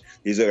champion. Of course,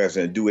 these guys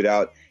are going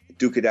to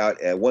duke it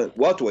out at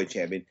welterweight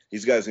champion.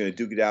 These guys are going to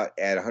duke it out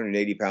at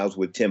 180 pounds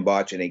with Tim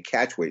Bosch in a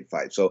catchweight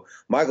fight. So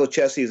Michael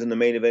Chessie is in the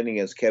main event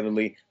against Kevin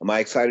Lee. Am I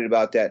excited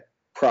about that?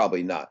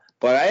 Probably not.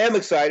 But I am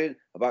excited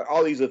about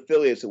all these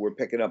affiliates that we're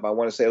picking up. I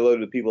want to say hello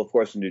to the people, of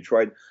course, in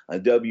Detroit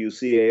on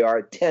WCAR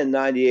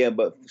 1090 AM.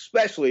 But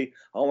especially,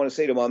 I want to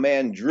say to my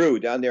man Drew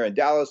down there in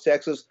Dallas,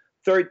 Texas,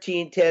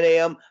 1310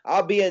 AM.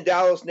 I'll be in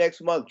Dallas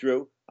next month,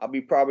 Drew. I'll be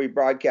probably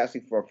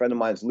broadcasting from a friend of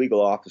mine's legal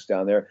office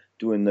down there,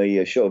 doing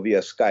the show via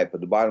Skype.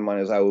 But the bottom line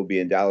is I will be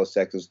in Dallas,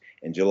 Texas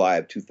in July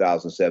of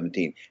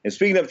 2017. And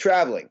speaking of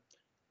traveling,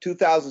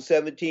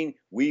 2017,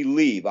 we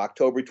leave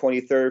October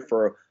 23rd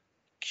for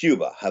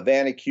Cuba,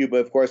 Havana, Cuba,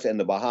 of course, and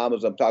the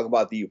Bahamas. I'm talking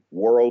about the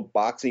World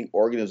Boxing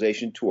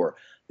Organization Tour,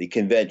 the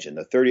convention,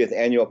 the 30th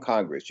Annual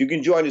Congress. You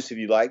can join us if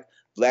you like.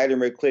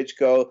 Vladimir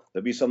Klitschko,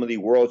 there'll be some of the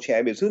world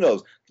champions. Who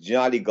knows?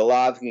 Gennady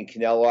Golovkin and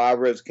Canelo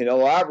Alvarez.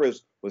 Canelo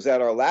Alvarez was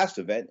at our last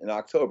event in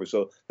October.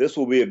 So this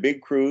will be a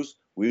big cruise.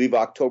 We leave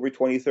October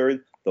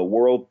 23rd, the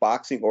World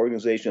Boxing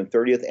Organization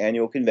 30th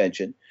Annual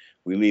Convention.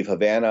 We leave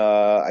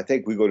Havana. I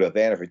think we go to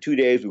Havana for 2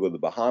 days. We go to the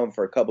Bahamas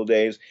for a couple of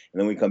days, and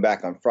then we come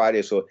back on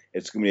Friday. So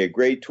it's going to be a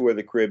great tour of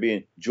the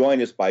Caribbean.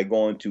 Join us by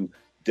going to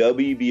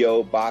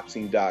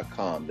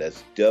WBOboxing.com.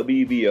 That's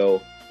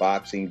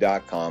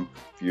WBOboxing.com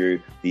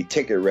for the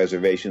ticket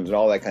reservations and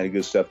all that kind of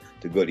good stuff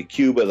to go to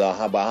Cuba,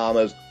 the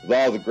Bahamas, with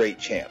all the great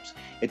champs.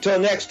 Until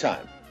next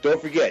time,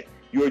 don't forget,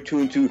 you are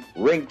tuned to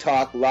Ring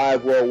Talk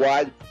Live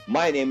Worldwide.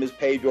 My name is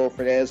Pedro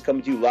Fernandez,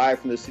 coming to you live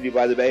from the city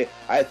by the bay.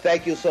 I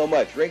thank you so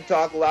much. Ring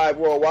Talk Live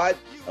Worldwide,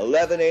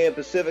 11 a.m.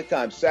 Pacific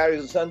Time, Saturdays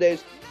and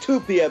Sundays,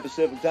 2 p.m.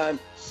 Pacific Time,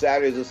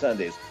 Saturdays and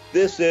Sundays.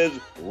 This is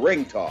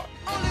Ring Talk.